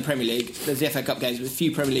the Premier League. There's the FA Cup games, with a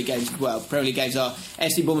few Premier League games as well. Premier League games are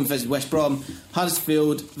FC Bournemouth versus West Brom,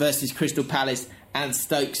 Huddersfield versus Crystal Palace, and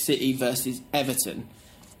Stoke City versus Everton.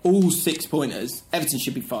 All 6-pointers. Everton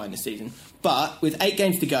should be fine this season. But with 8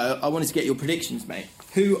 games to go, I wanted to get your predictions, mate.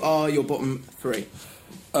 Who are your bottom 3?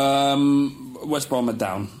 West Brom are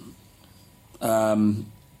down.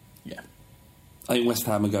 Yeah. I think West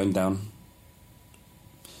Ham are going down.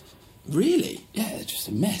 Really? Yeah, they're just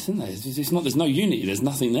a mess, isn't they? It's not. There's no unity. There's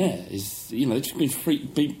nothing there. They've just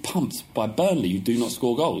been pumped by Burnley, who do not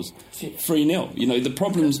score goals. 3-0. You know, the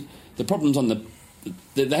problems on the.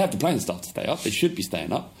 They have the playing staff to stay up. They should be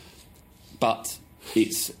staying up, but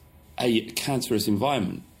it's a cancerous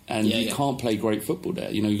environment, and you can't play great football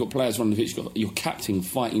there. You know, you've got players running the pitch. You've got your captain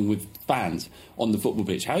fighting with fans on the football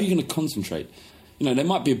pitch. How are you going to concentrate? You know, they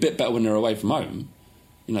might be a bit better when they're away from home.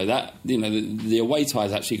 You know that. You know the away tie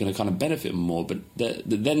is actually going to kind of benefit them more, but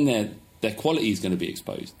then their quality is going to be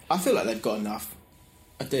exposed. I feel like they've got enough.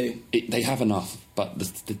 I do. They have enough, but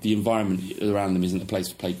the environment around them isn't a place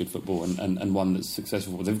to play good football and one that's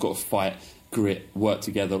successful. They've got to fight, grit, work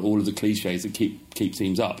together, all of the cliches that keep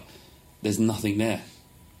teams up. There's nothing there.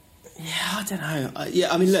 Yeah, I don't know.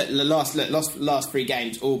 I mean, look, the last 3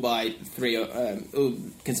 games, all by 3, all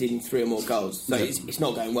conceding 3 or more goals. So it's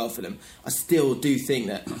not going well for them. I still do think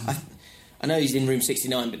that. I know he's in room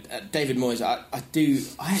 69, but David Moyes, I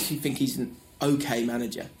actually think he's an okay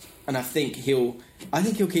manager. And I think he'll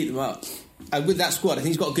keep them up with that squad. I think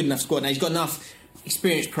he's got a good enough squad. Now he's got enough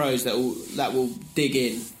experienced pros that will dig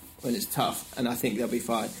in when it's tough, and I think they'll be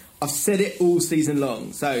fine. I've said it all season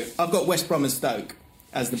long. So I've got West Brom and Stoke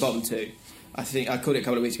as the bottom 2. I think I called it a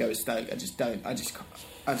couple of weeks ago with Stoke. I just can't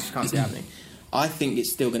see it happening. I think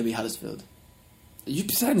it's still going to be Huddersfield. You've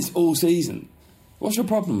been saying this all season. What's your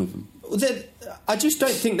problem with them? Well, I just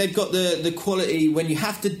don't think they've got the quality when you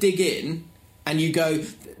have to dig in and you go.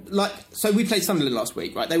 So we played Sunderland last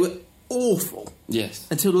week, right? They were awful. Yes.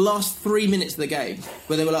 Until the last 3 minutes of the game,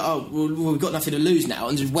 where they were like, "Oh, well, we've got nothing to lose now,"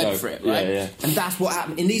 and just went for it, right? Yeah. And that's what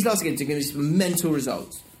happened in these last games. They're going to be some mental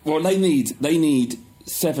results. Well, they need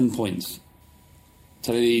 7 points.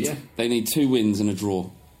 So they need 2 wins and a draw.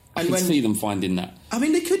 I can see them finding that. I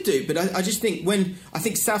mean, they could do, but I just think I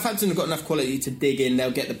think Southampton have got enough quality to dig in,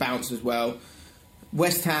 they'll get the bounce as well.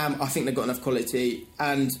 West Ham, I think they've got enough quality,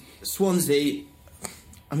 and Swansea,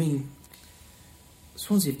 I mean,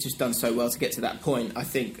 Swansea have just done so well to get to that point.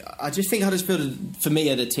 I just think Huddersfield, for me,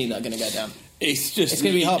 are the team that are going to go down. It's going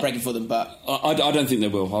to be heartbreaking for them, but I don't think they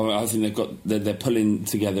will. I think they're pulling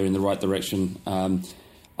together in the right direction.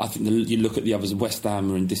 I think you look at the others. West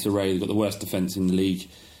Ham are in disarray. They've got the worst defence in the league.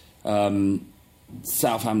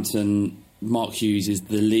 Southampton, Mark Hughes is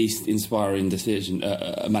the least inspiring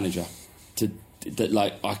manager.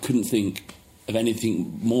 I couldn't think of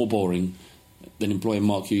anything more boring than employing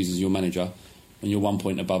Mark Hughes as your manager when you're 1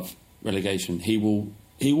 point above relegation. He will.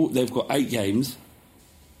 They've got 8 games.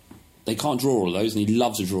 They can't draw all of those, and he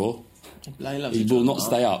loves a draw. He will not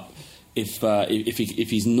stay up if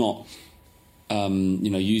he's not,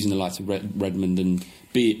 using the likes of Redmond and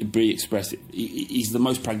be expressive. He's the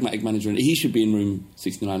most pragmatic manager, and he should be in room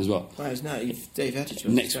 69 as well. Well, no, Dave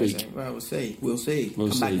Attitude next week. Well, we'll see. We'll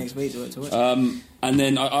come back next week to watch. And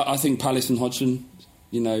then I think Palace and Hodgson,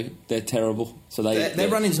 they're terrible. So their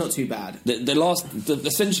running's not too bad.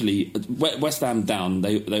 Essentially, West Ham down.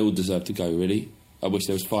 They all deserve to go. Really, I wish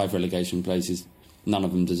there was 5 relegation places. None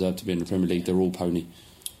of them deserve to be in the Premier League. They're all pony.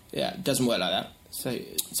 Yeah, it doesn't work like that. So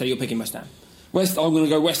you're picking West Ham. I'm going to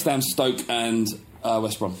go West Ham, Stoke, and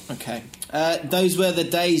West Brom. Okay. Those were the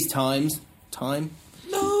days. Time.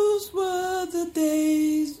 Those were the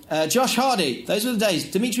days. Josh Hardy. Those were the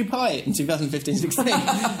days. Dimitri Payet in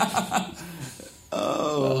 2015-16.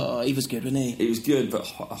 Oh, he was good, wasn't he? He was good, but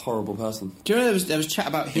a horrible person. Do you know there was chat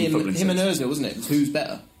about him and Ozil, wasn't it? Who's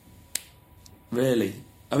better? Really?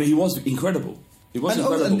 I mean, he was incredible. He was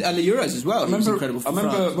incredible. And the Euros as well. I remember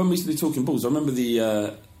when we used to be talking balls. I remember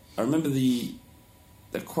the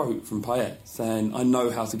quote from Payet saying, "I know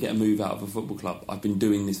how to get a move out of a football club. I've been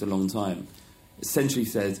doing this a long time." Essentially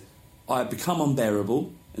said, "I have become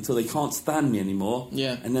unbearable until they can't stand me anymore.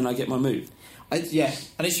 Yeah. And then I get my move." And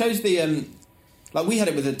it shows the we had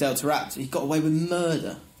it with Adel Taarabt. He got away with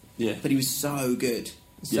murder. Yeah. But he was so good.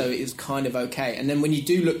 So it was kind of okay. And then when you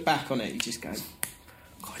do look back on it, you just go,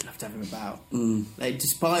 God, I'd love to have him about.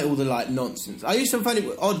 Despite all the nonsense. I used to find it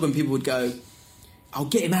odd when people would go, "I'll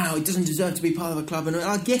get him out, he doesn't deserve to be part of a club," and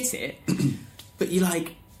I get it. But you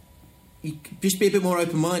just be a bit more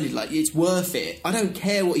open-minded. It's worth it. I don't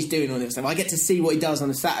care what he's doing on this stuff. I get to see what he does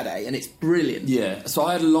on a Saturday, and it's brilliant. Yeah. So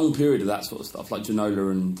I had a long period of that sort of stuff, like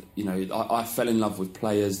Ginola, and I fell in love with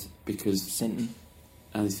players because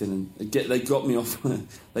Andy Sinton. They got me off.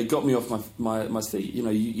 They got me off my seat.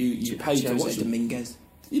 You paid to watch Dominguez.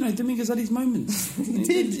 Dominguez had his moments. He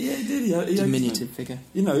did. Yeah, he did. He diminutive figure.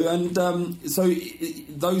 So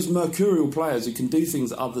those mercurial players who can do things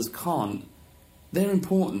that others can't, they're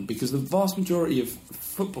important because the vast majority of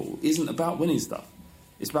football isn't about winning stuff.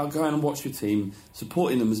 It's about going and watch your team,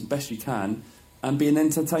 supporting them as best you can, and being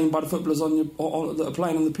entertained by the footballers that are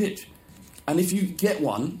playing on the pitch. And if you get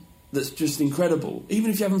one that's just incredible,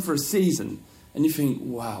 even if you have them for a season, and you think,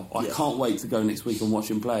 wow, I can't wait to go next week and watch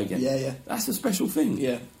him play again. Yeah. That's a special thing.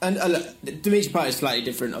 Yeah. And Dimitri Payet is slightly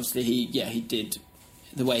different. Obviously, he did.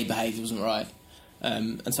 The way he behaved wasn't right.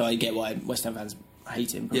 And so I get why West Ham fans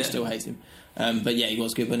hate him, probably still hate him. But he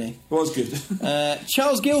was good, wasn't he? Was good.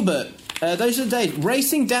 Charles Gilbert. Those are the days.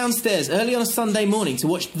 Racing downstairs early on a Sunday morning to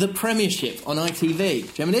watch the Premiership on ITV. Do you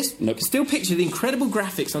remember this? Nope. Still picture the incredible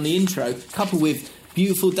graphics on the intro, coupled with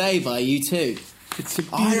Beautiful Day by U2. It's a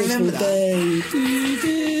beautiful day.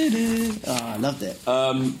 I loved it.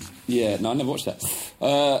 I never watched that.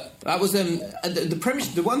 That was the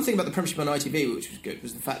Premiership. The one thing about the Premiership on ITV, which was good,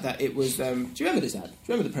 was the fact that it was. Do you remember this ad? Do you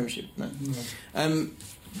remember the Premiership? No.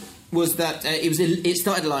 Was that it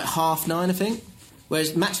started at 9:30, I think.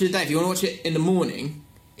 Whereas Match of the Day, if you want to watch it in the morning,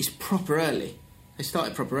 it's proper early. They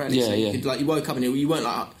started proper early. Yeah, so yeah. You woke up and you weren't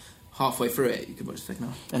halfway through it. You could watch the second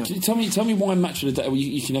half. Anyway. Tell me why Match of the Day.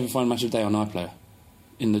 You can never find Match of the Day on iPlayer.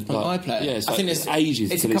 On iPlayer? Yeah, I think it's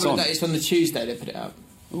ages. It's it's on the Tuesday they put it out.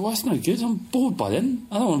 Well, that's no good. I'm bored by then.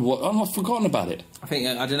 I'm not forgotten about it. I think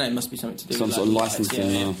I don't know. It must be something to do with some sort of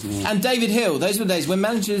licensing. Yeah. And David Hill. Those were the days when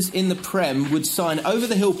managers in the Prem would sign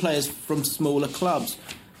over-the-hill players from smaller clubs,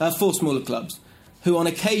 for smaller clubs, who on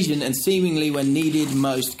occasion and seemingly when needed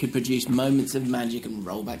most could produce moments of magic and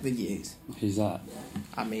roll back the years. Who's that?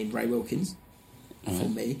 I mean, Ray Wilkins. for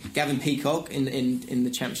me. Gavin Peacock in the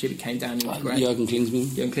Championship, he came down and was great. Jurgen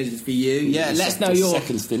Klinsmann. Jurgen Klinsmann for you. Yeah, let us know your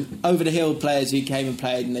second stint. over-the-hill players who came and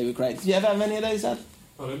played and they were great. Did you ever have any of those, Dad?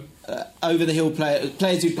 Pardon? Over-the-hill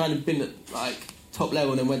players who'd kind of been at like top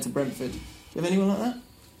level and then went to Brentford. Do you have anyone like that?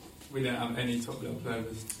 We don't have any top level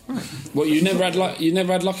players. Well, you never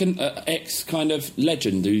had like an ex kind of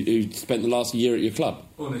legend who spent the last year at your club.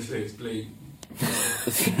 Honestly, it's bleak.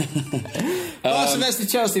 That's the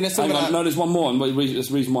Chelsea. Let's talk about. No, there's one more, and that's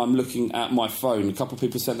the reason why I'm looking at my phone. A couple of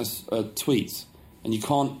people sent us tweets, and you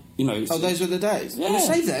can't, Oh, those were the days. Yeah. Well,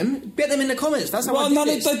 save them. Get them in the comments. That's how I do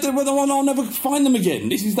this. I'll never find them again.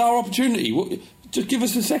 This is our opportunity. Just give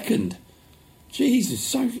us a second. Jesus,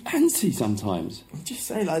 so antsy sometimes. Just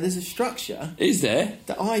say, like, there's a structure. Is there?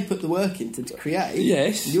 That I put the work in to create.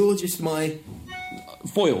 Yes. You're just my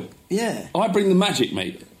foil. Yeah. I bring the magic,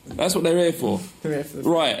 mate. That's what they're here for. They're here for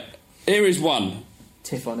Right. Here is one.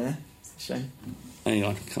 Tiff on air. It's a shame. Hang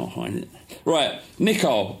on, I can't find it. Right.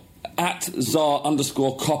 Nicole at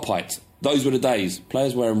Czar_Copite. Those were the days.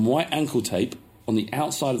 Players wearing white ankle tape on the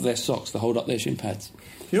outside of their socks to hold up their shin pads.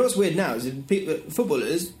 You know what's weird now is that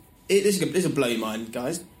footballers. This will blow your mind,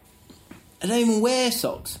 guys. They don't even wear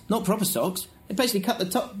socks, not proper socks. They basically cut the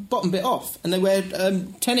bottom bit off, and they wear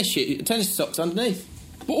tennis socks underneath.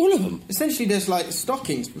 But all of them. Essentially, there's like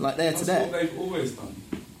stockings, like there to there. That's what they've always done.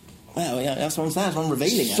 Well, yeah, that's what I'm saying. That's what I'm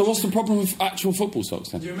revealing. So what's the problem with actual football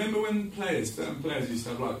socks then? Do you remember when certain players used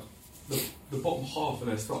to have like the bottom half of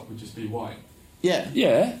their sock would just be white? Yeah.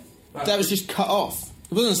 Yeah. That was just cut off.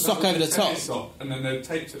 It wasn't a sock over the top. Sock, and then they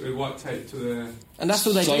taped it with white tape to their... And that's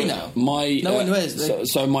all they do now. No one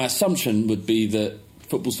wears. So my assumption would be that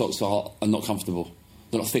football socks are not comfortable.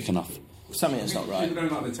 They're not thick enough. Something that's not right. People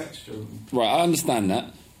don't like the texture of them. Right, I understand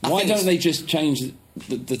that. Why don't they just change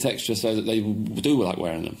the texture so that they do like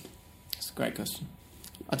wearing them? That's a great question.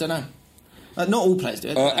 I don't know. Not all players do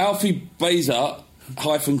it. Alfie Beza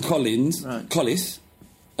 -Collins, right. Collis,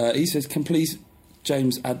 he says, can please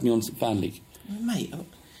James add me on Fan League? Mate.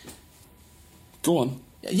 Go on.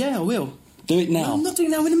 Yeah, I will. Do it now. No, I'm not doing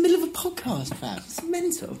it now. We're in the middle of a podcast, fam. It's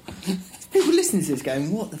mental. People listening to this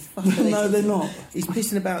going, what the fuck are they No, they're not. He's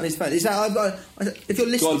pissing about on his phone. If you're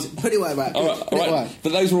listening, put it away. All right.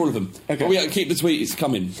 But those are all of them. Okay. We keep the tweets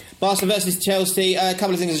coming. Barca versus Chelsea. A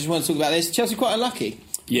couple of things I just want to talk about this. Chelsea quite unlucky.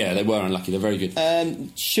 Yeah, they were unlucky. They're very good.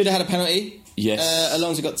 Should have had a penalty. Yes.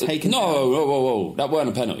 Alonso got taken. No, whoa. That weren't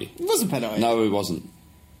a penalty. It was a penalty. No, it wasn't.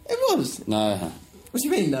 It was. No. What do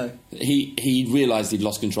you mean, no? He realised he'd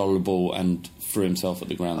lost control of the ball and threw himself at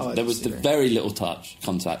the ground. There was very little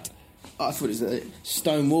contact. Oh, I thought it was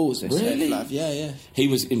stone walls. Really? Yeah. He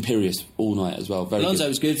was imperious all night as well. Very Alonso good.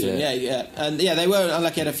 was good. Yeah. And they were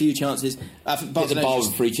unlucky. Had a few chances. Hit the bar with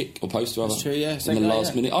a free kick or post rather. That's true. Yeah. In the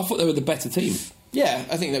last minute, I thought they were the better team. Yeah,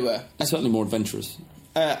 I think they were. And certainly more adventurous.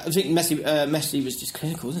 I think Messi was just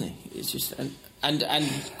clinical, wasn't he? It's just and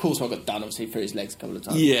of course I got done obviously through his legs a couple of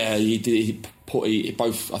times. Yeah, he did. I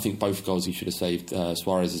think both goals he should have saved,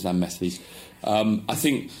 Suarez's and Messi's. I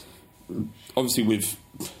think obviously with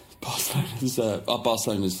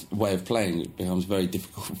Barcelona's way of playing, it becomes very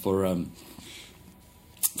difficult for any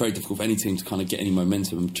team to kind of get any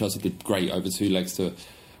momentum. And Chelsea did great over two legs to,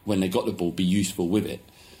 when they got the ball, be useful with it.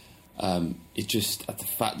 It's just at the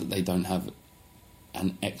fact that they don't have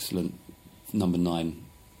an excellent number 9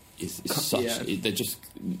 is such. Yeah.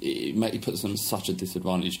 It puts them at such a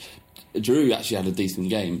disadvantage. Giroud actually had a decent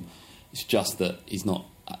game. It's just that he's not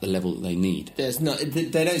at the level that they need.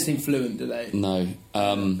 They don't seem fluent, do they? No,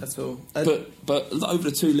 that's all. But over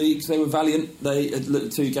the two leagues, they were valiant. The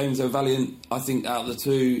 2 games they were valiant. I think out of the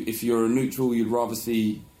 2, if you're a neutral, you'd rather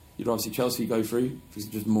see Chelsea go through because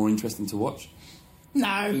it's just more interesting to watch.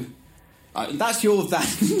 No. That's your...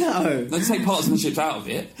 No. Don't take partisanships out of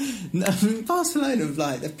it. No, Barcelona,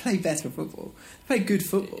 they've played better football. They play good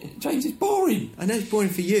football. James, it's boring. I know it's boring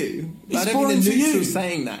for you, but it's I don't boring think the for neutral's you.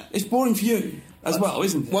 saying that. It's boring for you as well,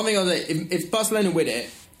 isn't it? One thing I'll say, if Barcelona win it,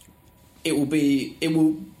 it will be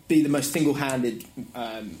the most single-handed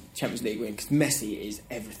Champions League win because Messi is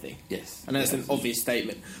everything. Yes. I know it's an obvious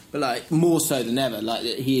statement, but more so than ever,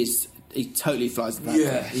 he totally flies the back.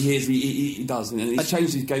 Yeah, he is. He does. And he's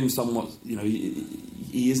changed his game somewhat.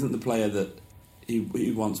 He isn't the player that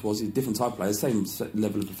he once was. He's a different type of player, same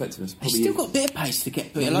level of effectiveness. He's still got a bit of pace to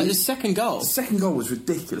get. The second goal. The second goal was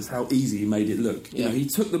ridiculous. How easy he made it look. Yeah. He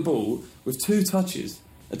took the ball with 2 touches,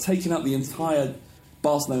 and taken out the entire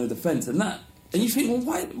Barcelona defence, and you think,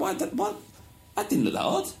 well, why that didn't look that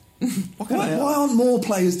hard. Why aren't more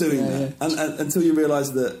players doing that? Yeah. And until you realise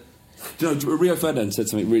that. Rio Ferdinand said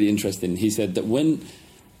something really interesting. He said that when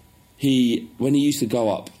he used to go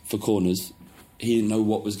up for corners, he didn't know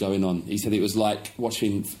what was going on. He said it was like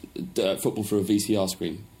watching football through a VCR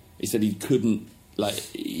screen. He said he couldn't, like...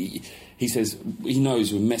 He says he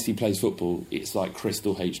knows when Messi plays football, it's like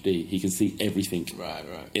crystal HD. He can see everything. Right.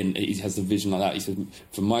 He has a vision like that. He said,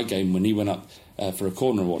 for my game, when he went up for a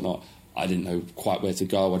corner or whatnot, I didn't know quite where to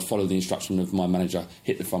go. I'd follow the instruction of my manager,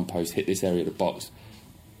 hit the front post, hit this area of the box.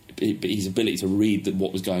 But his ability to read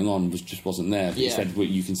what was going on just wasn't there. But he said, well,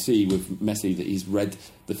 you can see with Messi that he's read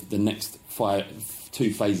the next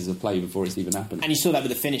 2 phases of play before it's even happened. And you saw that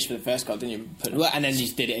with the finish for the first goal, didn't you? And then he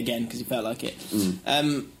just did it again because he felt like it.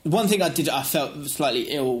 One thing I felt slightly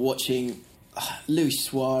ill watching Luis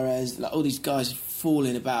Suarez, like all these guys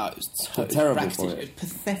falling about. It was terrible for it. It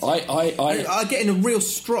was pathetic. I get in a real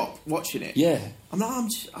strop watching it. Yeah.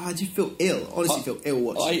 I just feel ill. Honestly, feel ill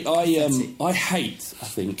watching it.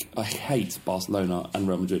 I hate Barcelona and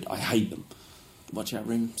Real Madrid. I hate them. Watch out,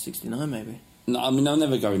 Room 69, maybe. No, I mean, I'll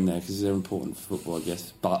never go in there because they're important for football, I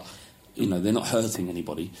guess. But, they're not hurting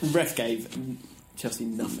anybody. Ref gave Chelsea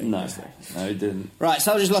nothing. No, it didn't. Right,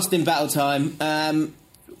 Soldiers lost in battle time.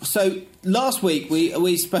 So, last week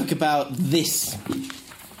we spoke about this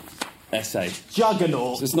essay.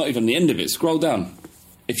 Juggernaut. So it's not even the end of it. Scroll down.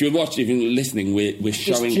 If you're watching, if you're listening, we're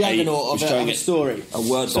showing a story. A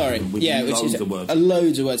word document with loads of words.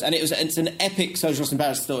 Loads of words. And it's an epic Soldiers Lost in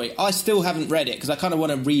Battle story. I still haven't read it because I kind of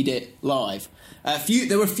want to read it live.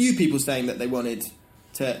 There were a few people saying that they wanted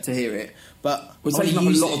to hear it, but we're taking up a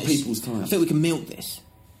lot of people's time. I think we can milk this.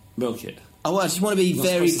 Milk it. I just want to be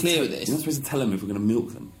very clear with this. You're not supposed to tell them if we're going to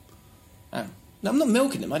milk them. Oh. No, I'm not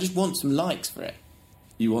milking them. I just want some likes for it.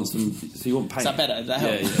 You want some... So you want pay? Is that better? Does that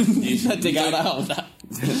help? Yeah. Dig out of that.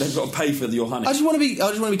 They've got to pay for your honey. I just want to be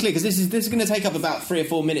clear because this is going to take up about 3 or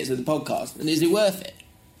 4 minutes of the podcast, and is it worth it?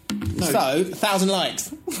 No. So 1,000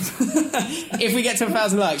 likes. If we get to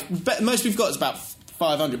 1,000 likes, most we've got is about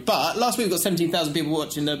 500. But last week we got 17,000 people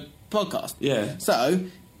watching the podcast. Yeah. So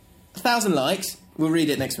 1,000 likes. We'll read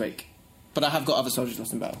it next week. But I have got other Soldiers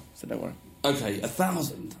Lost in Battle, so don't worry. Okay,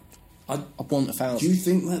 1,000. I want 1,000. Do you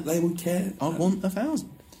think that they would care? I want 1,000.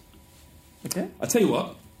 Okay. I tell you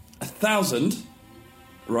what, 1,000.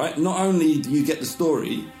 Right. Not only do you get the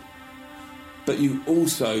story, but you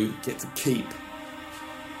also get to keep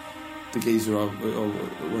the geezer I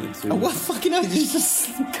wanted to. Oh, what fucking hell? You're just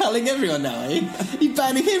culling everyone now, are you? You're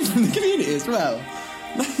banning him from the community as well.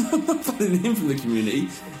 No, I'm not banning him from the community.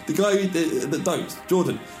 The guy that dopes,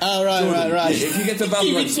 Jordan. Oh, right. Yeah, if you get to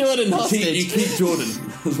 1,000 likes, Jordan hostage. You keep Jordan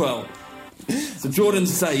as well. So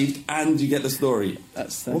Jordan's saved, and you get the story.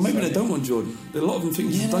 Well, maybe they don't want Jordan. A lot of them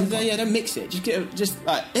think don't mix it. Just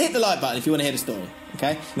hit the like button if you want to hear the story.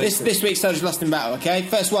 Okay. This week's Soldiers Lost in Battle. Okay.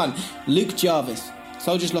 First one, Luke Jarvis.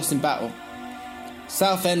 Soldiers Lost in Battle.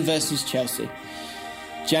 Southend versus Chelsea.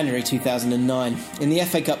 January 2009. In the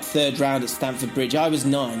FA Cup third round at Stamford Bridge, I was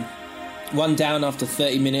 9. 1 down after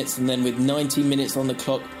 30 minutes, and then with 90 minutes on the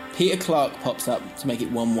clock, Peter Clark pops up to make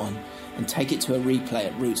it 1-1 and take it to a replay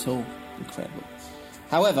at Roots Hall. Incredible.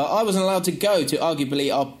 However, I wasn't allowed to go to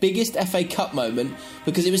arguably our biggest FA Cup moment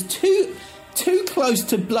because it was too close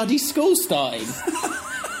to bloody school starting.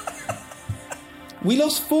 We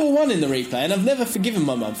lost 4-1 in the replay, and I've never forgiven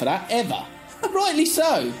my mum for that, ever. Rightly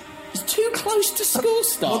so. It's too close to school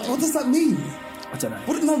starting. What does that mean? I don't know.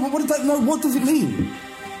 What does it mean?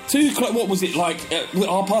 Too close. What was it like?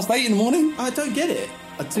 8:30 in the morning? I don't get it.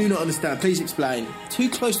 I do not understand. Please explain. Too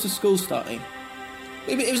close to school starting.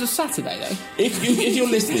 It was a Saturday though. If you're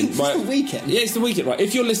listening, right? It's the weekend. Yeah, it's the weekend, right?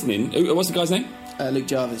 If you're listening, what's the guy's name? Luke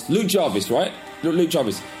Jarvis. Luke Jarvis, right? Luke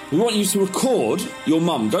Jarvis. We want you to record your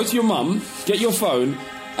mum. Go to your mum, get your phone,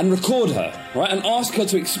 and record her, right? And ask her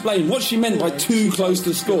to explain what she meant by too close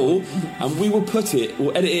to school, and we'll edit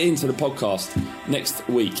it into the podcast next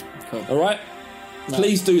week. Cool. All right? No.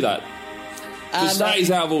 Please do that. That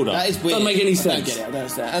is out of order. That is weird. Doesn't make any sense. I don't get it. I don't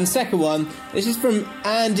understand. And second one, this is from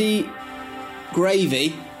Andy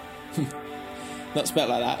Gravy. Not spelled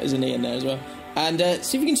like that. There's an E in there as well. And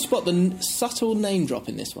see if you can spot the subtle name drop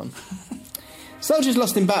in this one. Soldiers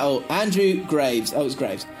Lost in Battle, Andrew Graves. Oh, it's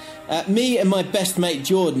Graves. Me and my best mate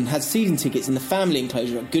Jordan had season tickets in the family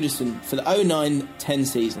enclosure at Goodison for the 09-10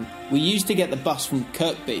 season. We used to get the bus from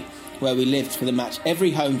Kirkby, where we lived, for the match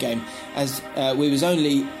every home game, as we was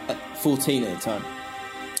only 14 at the time.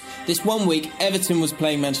 This one week, Everton was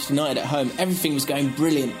playing Manchester United at home. Everything was going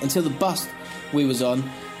brilliant until the bus we was on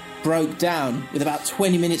broke down with about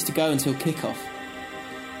 20 minutes to go until kick-off.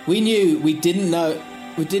 We knew we didn't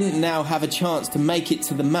now have a chance to make it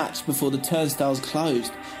to the match before the turnstiles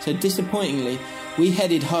closed. So disappointingly, we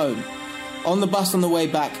headed home. On the bus on the way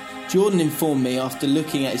back, Jordan informed me after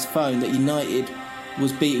looking at his phone that United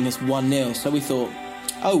was beating us 1-0. So we thought,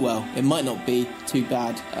 Oh well, it might not be too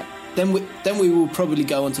bad. Then we will probably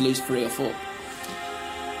go on to lose 3 or 4.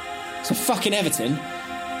 So fucking Everton,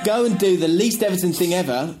 go and do the least Everton thing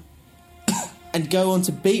ever and go on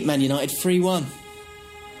to beat Man United 3-1.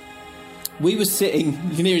 We were sitting,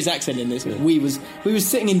 you can hear his accent in this, we were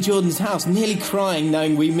sitting in Jordan's house nearly crying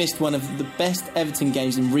knowing we missed one of the best Everton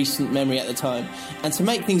games in recent memory at the time. And to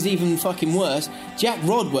make things even fucking worse, Jack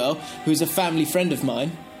Rodwell, who's a family friend of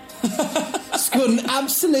mine, scored an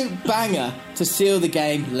absolute banger to seal the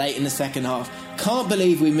game late in the second half. Can't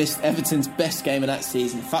believe we missed Everton's best game of that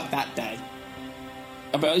season. Fuck that day.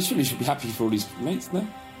 But he should be happy for all his mates, no?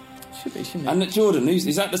 Should be, shouldn't he? And Jordan,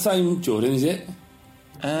 is that the same Jordan, is it?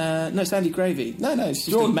 No, it's Andy Gravy. No, it's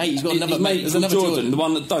just Jordan, a mate. He's got another mate. There's another Jordan, the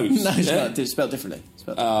one that dotes. No, it's not. It's spelled differently.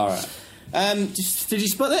 All right. Did you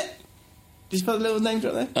spot it? Did you spot the little name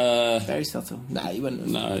drop there? Very subtle. Nah, you wouldn't.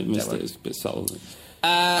 No, I missed it. It's a bit subtle.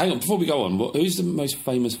 Hang on, before we go on, who's the most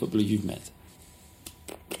famous footballer you've met?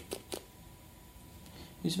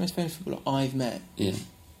 Who's the most famous footballer I've met? Yeah.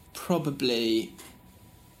 Probably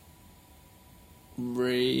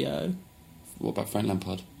Rio. What about Frank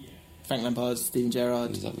Lampard? Frank Lampard, Steven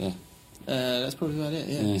Gerrard. Is that there? That's probably about it,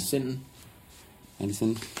 yeah. Sinton.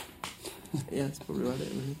 Anderson. Yeah, that's probably about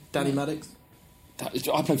it, really. Danny Maddox.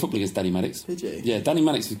 I played football against Danny Maddox. Did you? Yeah, Danny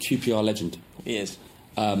Maddox is a QPR legend. He is.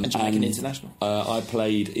 A Jamaican international. I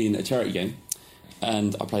played in a charity game,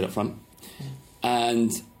 and I played up front.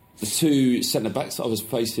 And the 2 centre-backs that I was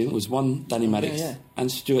facing was one, Danny Maddox,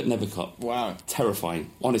 and Stuart Nethercott. Wow.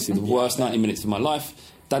 Terrifying. Honestly, the worst 90 minutes of my life.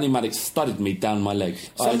 Danny Maddox studded me down my leg.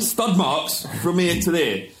 I had stud marks from here to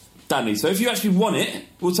there, Danny. So if you actually want it,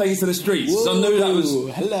 we'll take it to the streets. Whoa, so I knew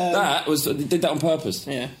that was... I did that on purpose.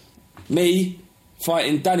 Yeah. Me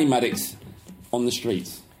fighting Danny Maddox on the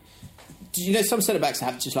streets. Did you know some centre-backs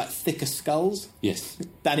have just, like, thicker skulls? Yes.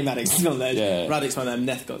 Danny Maddox is one of those. Yeah. Radix one of them.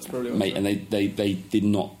 Nethcott's probably one. Mate, and they did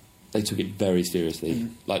not... They took it very seriously.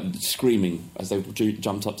 Like, screaming as they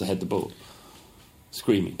jumped up to head the ball.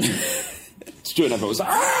 Screaming. Stuart Nethercott was like,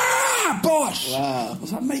 Bosh! Wow. I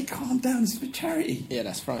was like, mate, calm down, this is for charity. Yeah,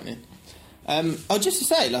 that's frightening. Just to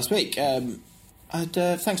say, last week,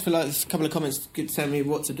 thanks for like a couple of comments telling me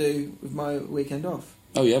what to do with my weekend off.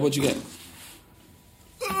 Oh yeah, what'd you get?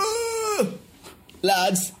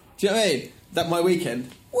 Lads, do you know what I mean? That my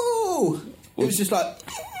weekend. Woo! It was just like...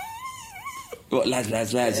 What, lads? A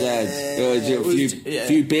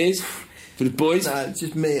few beers for the boys? Nah,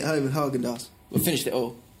 just me at home with Haagen-Dazs. We finished it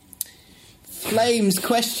all. Flames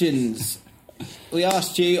questions. We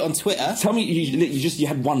asked you on Twitter. Tell me, you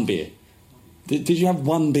had one beer. Did you have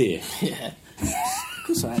one beer? Yeah.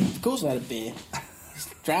 Of course I had a beer.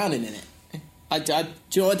 Just drowning in it. Do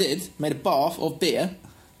you know what I did? Made a bath of beer.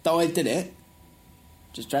 Dived in it.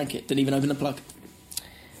 Just drank it. Didn't even open the plug.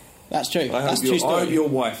 That's true. That's true story. I hope your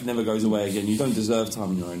wife never goes away again. You don't deserve time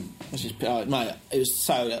on your own. That's just, mate, it was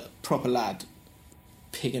so proper lad.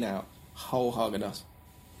 Pigging out. Whole Haagen-Dazs.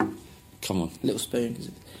 Come on. Little spoon.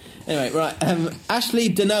 Anyway, right. Ashley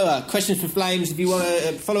Denoa, questions for Flames. If you want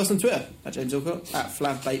to follow us on Twitter, at James Alcott, at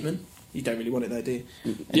Flav Bateman. You don't really want it though, do you?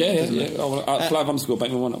 Yeah.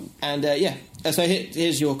 Flav_Bateman1. And so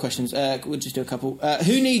here's your questions. We'll just do a couple.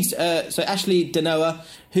 Who needs? So Ashley Denoa,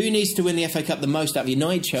 who needs to win the FA Cup the most out of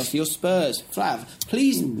United, Chelsea, or Spurs? Flav,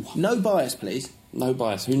 please, no bias, please. No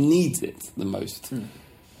bias. Who needs it the most?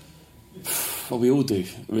 Well, we all do,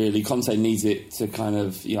 really. Conte needs it to kind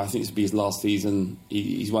of, I think this would be his last season.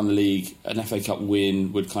 He's won the league. An FA Cup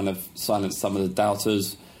win would kind of silence some of the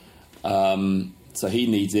doubters. So he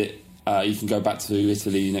needs it. He can go back to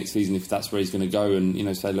Italy next season if that's where he's going to go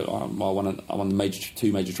and, say, look, I won the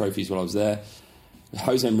 2 major trophies while I was there.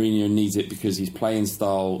 Jose Mourinho needs it because his playing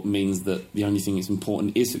style means that the only thing that's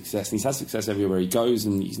important is success. And he's had success everywhere he goes,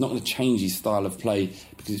 and he's not going to change his style of play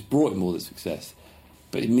because it's brought him all the success.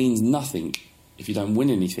 But it means nothing if you don't win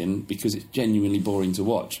anything because it's genuinely boring to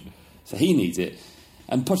watch. So he needs it.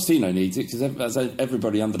 And Pochettino needs it because, as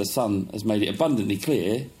everybody under the sun has made it abundantly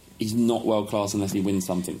clear, he's not world-class unless he wins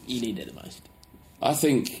something. You need it the most. I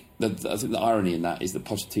think the irony in that is that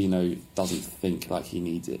Pochettino doesn't think like he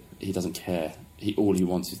needs it. He doesn't care. All he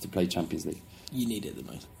wants is to play Champions League. You need it the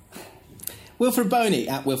most. Wilfred Boney,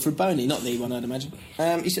 at Wilfred Boney, not the one I'd imagine.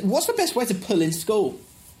 He said, what's the best way to pull in school?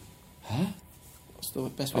 Huh? What's the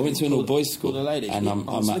best way I went to an all-boys school, a lady? and I'm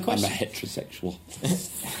a heterosexual.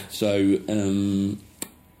 So,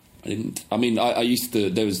 I didn't... I mean, I used to...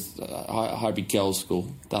 There was a Highbury Girls' School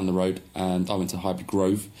down the road, and I went to Highbury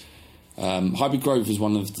Grove. Highbury Grove was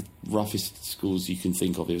one of the roughest schools you can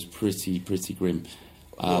think of. It was pretty grim.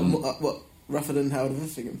 What? Rougher than Howard of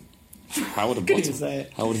Effingham? Howard of what? Couldn't even say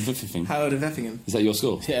it. Howard of Effingham. Howard of Effingham. Is that your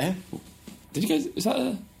school? Yeah. Did you go? Is that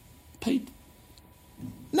a paid?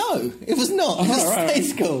 No, it was not. It was state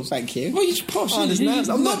school. Thank you. Well, you're posh.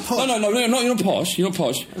 I'm not posh. No, you're not posh. You're not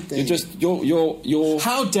posh. You're just you're.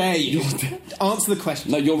 How dare you? Answer the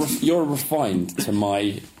question. No, you're refined to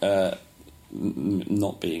my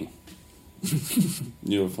not being.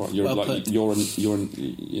 You're well like put. you're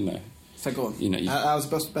you know. So go on. You know. I was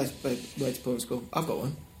best way to put in school. I've got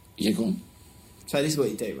one. Yeah, go on. So this is what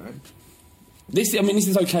you do, right? This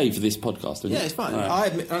is okay for this podcast, isn't it? Yeah, it's fine.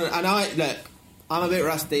 Right. Look, I'm a bit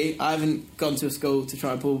rusty. I haven't gone to a school to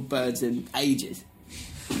try and pull birds in ages.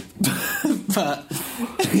 but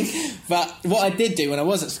what I did do when I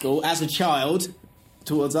was at school as a child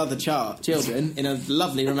towards other children in a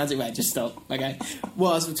lovely romantic way, just stop, okay,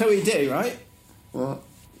 was, I'll tell you what you do, right? What?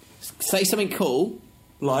 Say something cool.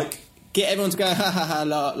 Like? Get everyone to go, ha ha ha,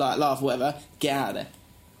 laugh, whatever. Get out of there.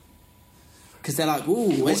 Because they're like,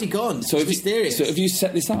 ooh, where's he gone? So it's mysterious. So have you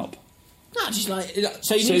set this up? No, just like...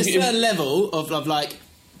 So you need a certain level of like,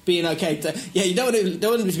 being okay to... Yeah, you don't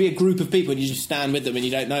want them to be a group of people and you just stand with them and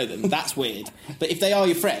you don't know them. That's weird. But if they are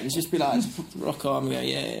your friends, just be like, rock on, and go,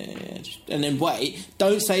 yeah. And then wait.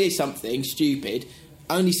 Don't say something stupid.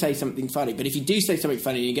 Only say something funny. But if you do say something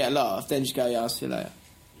funny and you get a laugh, then just go, yeah, I'll see you later.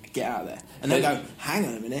 Get out of there. And they'll go, hang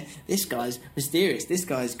on a minute, this guy's mysterious, this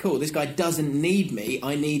guy's cool, this guy doesn't need me,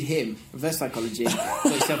 I need him. Reverse psychology, got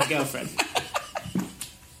yourself a girlfriend.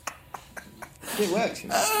 It works, you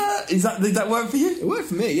know. Did that work for you? It worked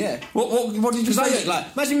for me, yeah. What did you say?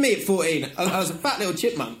 Imagine me at 14, I was a fat little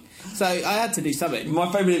chipmunk, so I had to do something.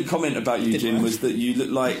 My favourite comment about you, Jim, was that you look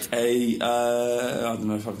like a... I don't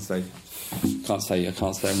know if I can say... I can't say.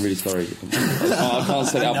 I'm really sorry. I can't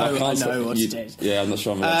say that. I know what it is. Yeah, I'm not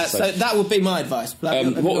sure I'm allowed to say. So that would be my advice.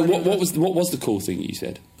 What was the cool thing you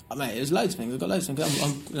said? Oh, mate, there's loads of things. I've got loads of things.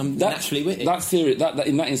 I'm naturally witty. That theory, that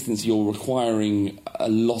in that instance, you're requiring a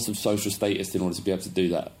lot of social status in order to be able to do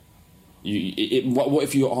that. What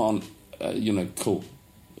if you aren't, cool,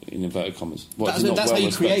 in inverted commas? That's how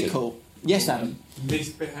you create cool. Yes, Adam.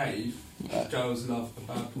 Misbehave. Girls love a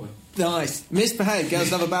bad boy. Nice. Misbehave.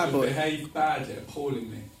 Girls love a bad boy. Behave badly,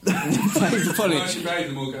 appallingly. The behave,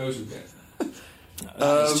 the more girls you'll get.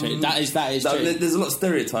 That is true. That is true. There's a lot of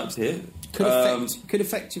stereotypes here. Could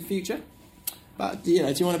affect your future. But, do you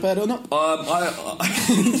want a bird or not? I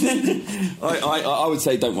would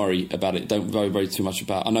say don't worry about it. Don't worry too much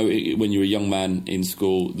about it. I know when you're a young man in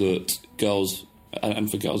school that girls, and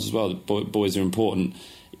for girls as well, boys are important.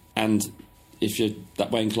 And if you're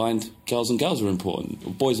that way inclined, girls and girls are important.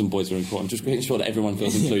 Or boys and boys are important. Just making sure that everyone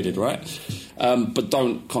feels included, right? But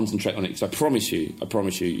don't concentrate on it. Because I promise you,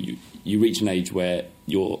 you reach an age where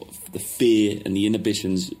the fear and the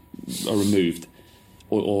inhibitions are removed.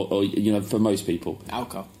 Or for most people,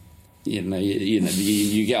 alcohol.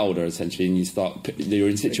 You get older essentially, and you're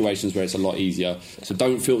in situations where it's a lot easier. So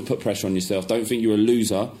don't put pressure on yourself. Don't think you're a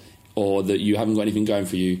loser or that you haven't got anything going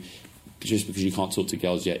for you just because you can't talk to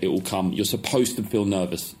girls yet. It will come. You're supposed to feel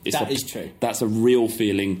nervous. That is true. That's a real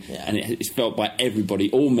feeling, and it's felt by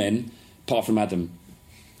everybody, all men, apart from Adam.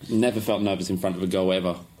 Never felt nervous in front of a girl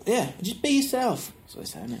ever. Yeah, just be yourself. That's what I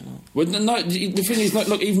say, mate. Well, no, the thing is,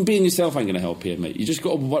 look, even being yourself ain't going to help here, mate. You just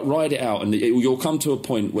got to ride it out, and you'll come to a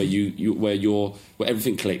point where where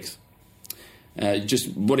everything clicks.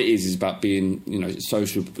 Just what it is about being,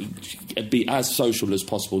 social. Be as social as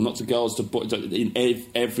possible, not to girls, in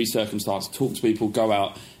every circumstance. Talk to people, go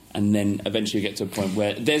out, and then eventually get to a point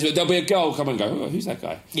where there'll be a girl come and go, oh, who's that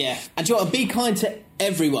guy? Yeah, and do you want to be kind to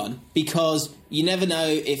everyone, because you never know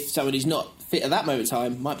if someone who's not fit at that moment in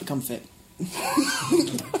time might become fit.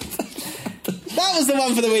 That was the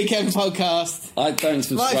One for the Weekend podcast. I don't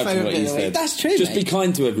subscribe to what you said. That's true, Just mate. be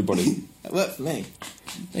kind to everybody. It worked for me.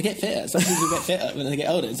 They get fitter. Some people get fitter when they get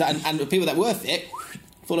older. And the people that were fit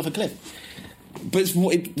fall off a cliff. But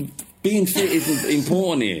being fit isn't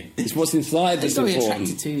important here. It's what's inside that's important.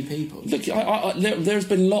 Attracted to people. Look, there's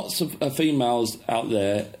been lots of females out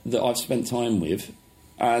there that I've spent time with,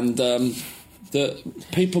 and that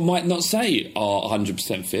people might not say are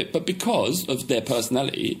 100% fit, but because of their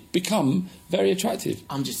personality, become very attractive.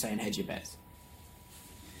 I'm just saying, hedge your bets.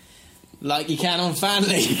 Like you can on Fan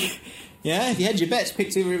League. Yeah, if you hedge your bets,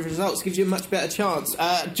 pick two results, gives you a much better chance.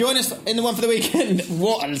 Join us in the One for the Weekend.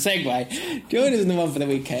 What a segue. Join us in the One for the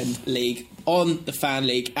Weekend League on the Fan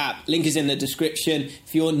League app. Link is in the description.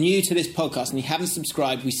 If you're new to this podcast and you haven't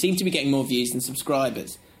subscribed, we seem to be getting more views than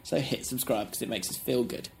subscribers. So hit subscribe because it makes us feel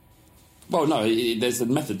good. Well, no, there's a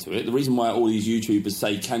method to it. The reason why all these YouTubers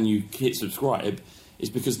say, can you hit subscribe, is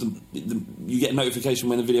because you get a notification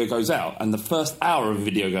when the video goes out, and the first hour of a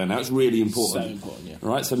video going out is really important. So important, yeah.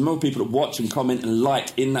 Right? So the more people that watch and comment and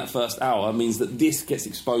like in that first hour means that this gets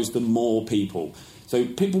exposed to more people. So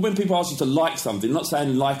when people ask you to like something, not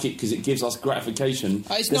saying like it because it gives us gratification.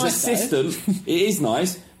 It's there's nice, a system. It is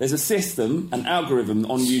nice. There's a system, an algorithm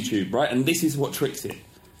on YouTube, right? And this is what tricks it.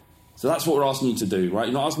 So that's what we're asking you to do, right?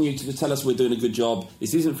 You're not asking you to tell us we're doing a good job.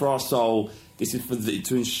 This isn't for our soul. This is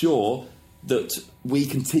to ensure that we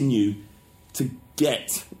continue to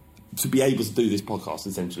be able to do this podcast,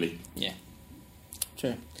 essentially. Yeah.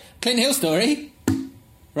 True. Clinton Hill story.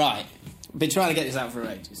 Right. Been trying to get this out for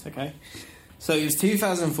ages, okay? So it was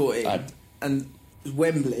 2014, and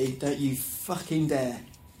Wembley, don't you fucking dare.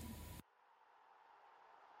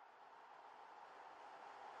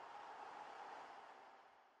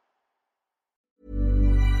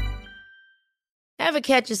 Ever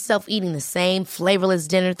catch yourself eating the same flavorless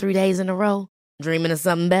dinner 3 days in a row? Dreaming of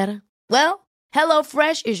something better? Well,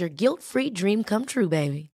 HelloFresh is your guilt-free dream come true,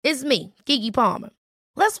 baby. It's me, Keke Palmer.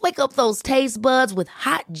 Let's wake up those taste buds with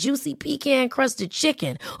hot, juicy pecan-crusted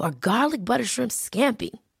chicken or garlic butter shrimp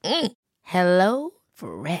scampi. Hello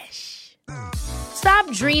Fresh.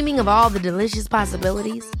 Stop dreaming of all the delicious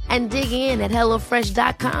possibilities and dig in at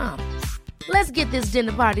HelloFresh.com. Let's get this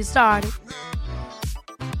dinner party started.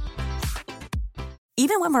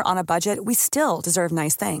 Even when we're on a budget, we still deserve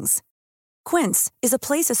nice things. Quince is a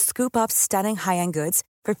place to scoop up stunning high-end goods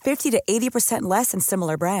for 50 to 80% less than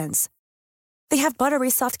similar brands. They have buttery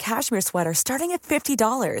soft cashmere sweaters starting at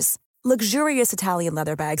 $50, luxurious Italian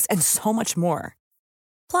leather bags, and so much more.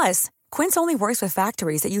 Plus, Quince only works with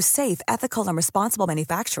factories that use safe, ethical, and responsible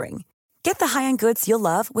manufacturing. Get the high-end goods you'll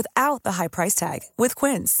love without the high price tag with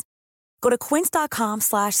Quince. Go to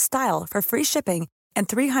quince.com/style for free shipping and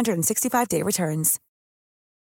 365-day returns.